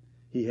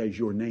 He has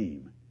your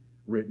name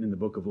written in the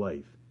book of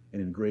life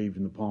and engraved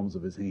in the palms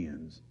of his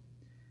hands.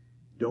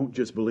 Don't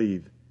just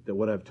believe that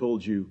what I've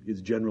told you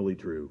is generally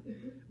true.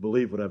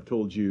 Believe what I've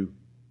told you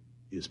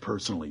is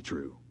personally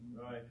true.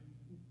 Right.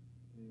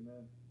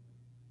 Amen.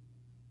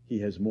 He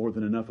has more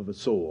than enough of a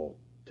soul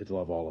to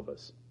love all of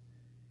us.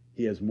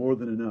 He has more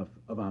than enough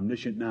of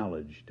omniscient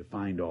knowledge to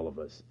find all of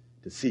us,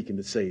 to seek and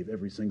to save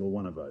every single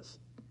one of us.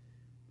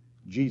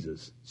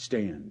 Jesus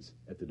stands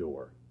at the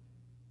door.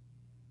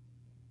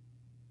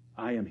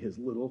 I am his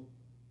little,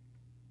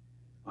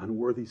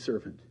 unworthy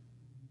servant.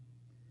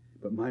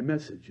 But my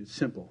message is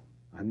simple.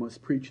 I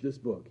must preach this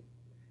book,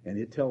 and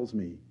it tells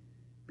me,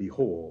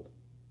 behold,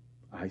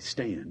 I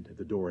stand at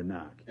the door and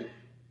knock.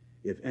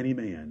 If any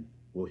man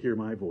will hear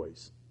my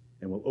voice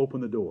and will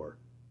open the door,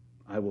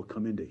 I will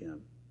come into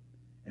him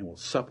and will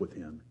sup with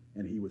him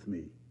and he with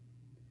me.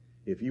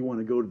 If you want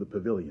to go to the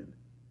pavilion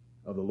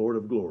of the Lord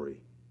of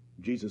glory,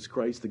 Jesus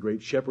Christ, the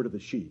great shepherd of the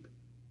sheep,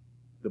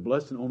 the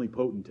blessed and only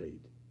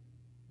potentate,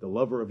 the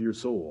lover of your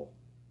soul,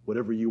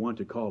 whatever you want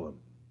to call him,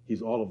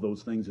 he's all of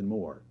those things and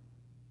more.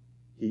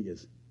 He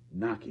is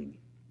knocking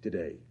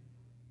today.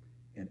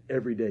 And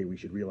every day we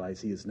should realize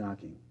he is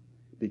knocking,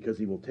 because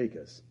he will take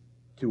us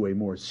to a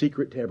more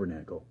secret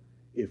tabernacle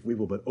if we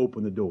will but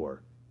open the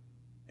door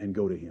and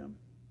go to him.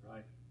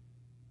 Right.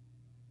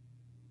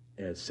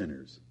 As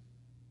sinners,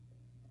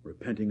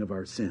 repenting of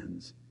our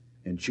sins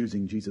and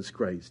choosing Jesus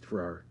Christ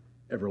for our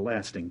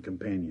everlasting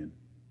companion.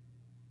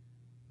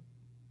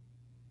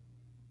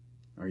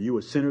 Are you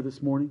a sinner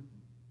this morning?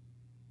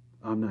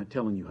 I'm not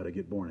telling you how to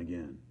get born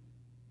again.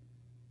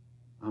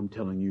 I'm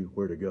telling you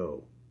where to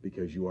go,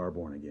 because you are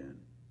born again.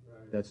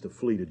 Right. That's to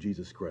flee to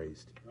Jesus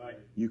Christ. Right.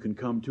 You can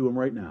come to him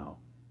right now,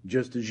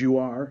 just as you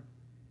are,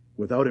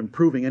 without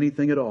improving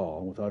anything at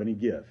all, without any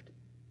gift.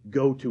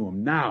 Go to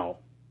him now.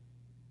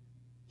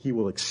 He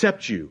will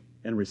accept you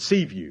and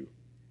receive you,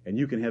 and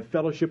you can have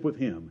fellowship with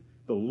him,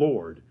 the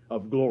Lord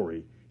of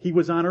glory. He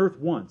was on earth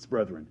once,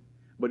 brethren,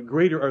 but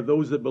greater are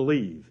those that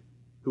believe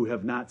who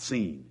have not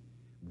seen.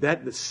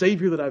 That the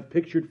Savior that I've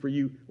pictured for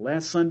you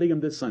last Sunday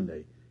and this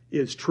Sunday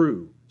is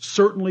true,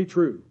 certainly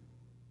true.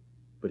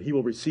 But he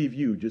will receive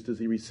you just as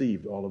he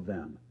received all of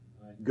them.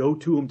 Right. Go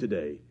to him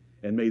today,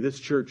 and may this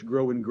church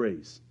grow in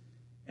grace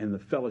and the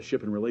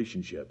fellowship and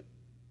relationship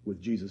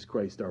with Jesus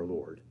Christ our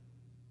Lord.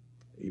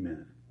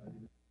 Amen.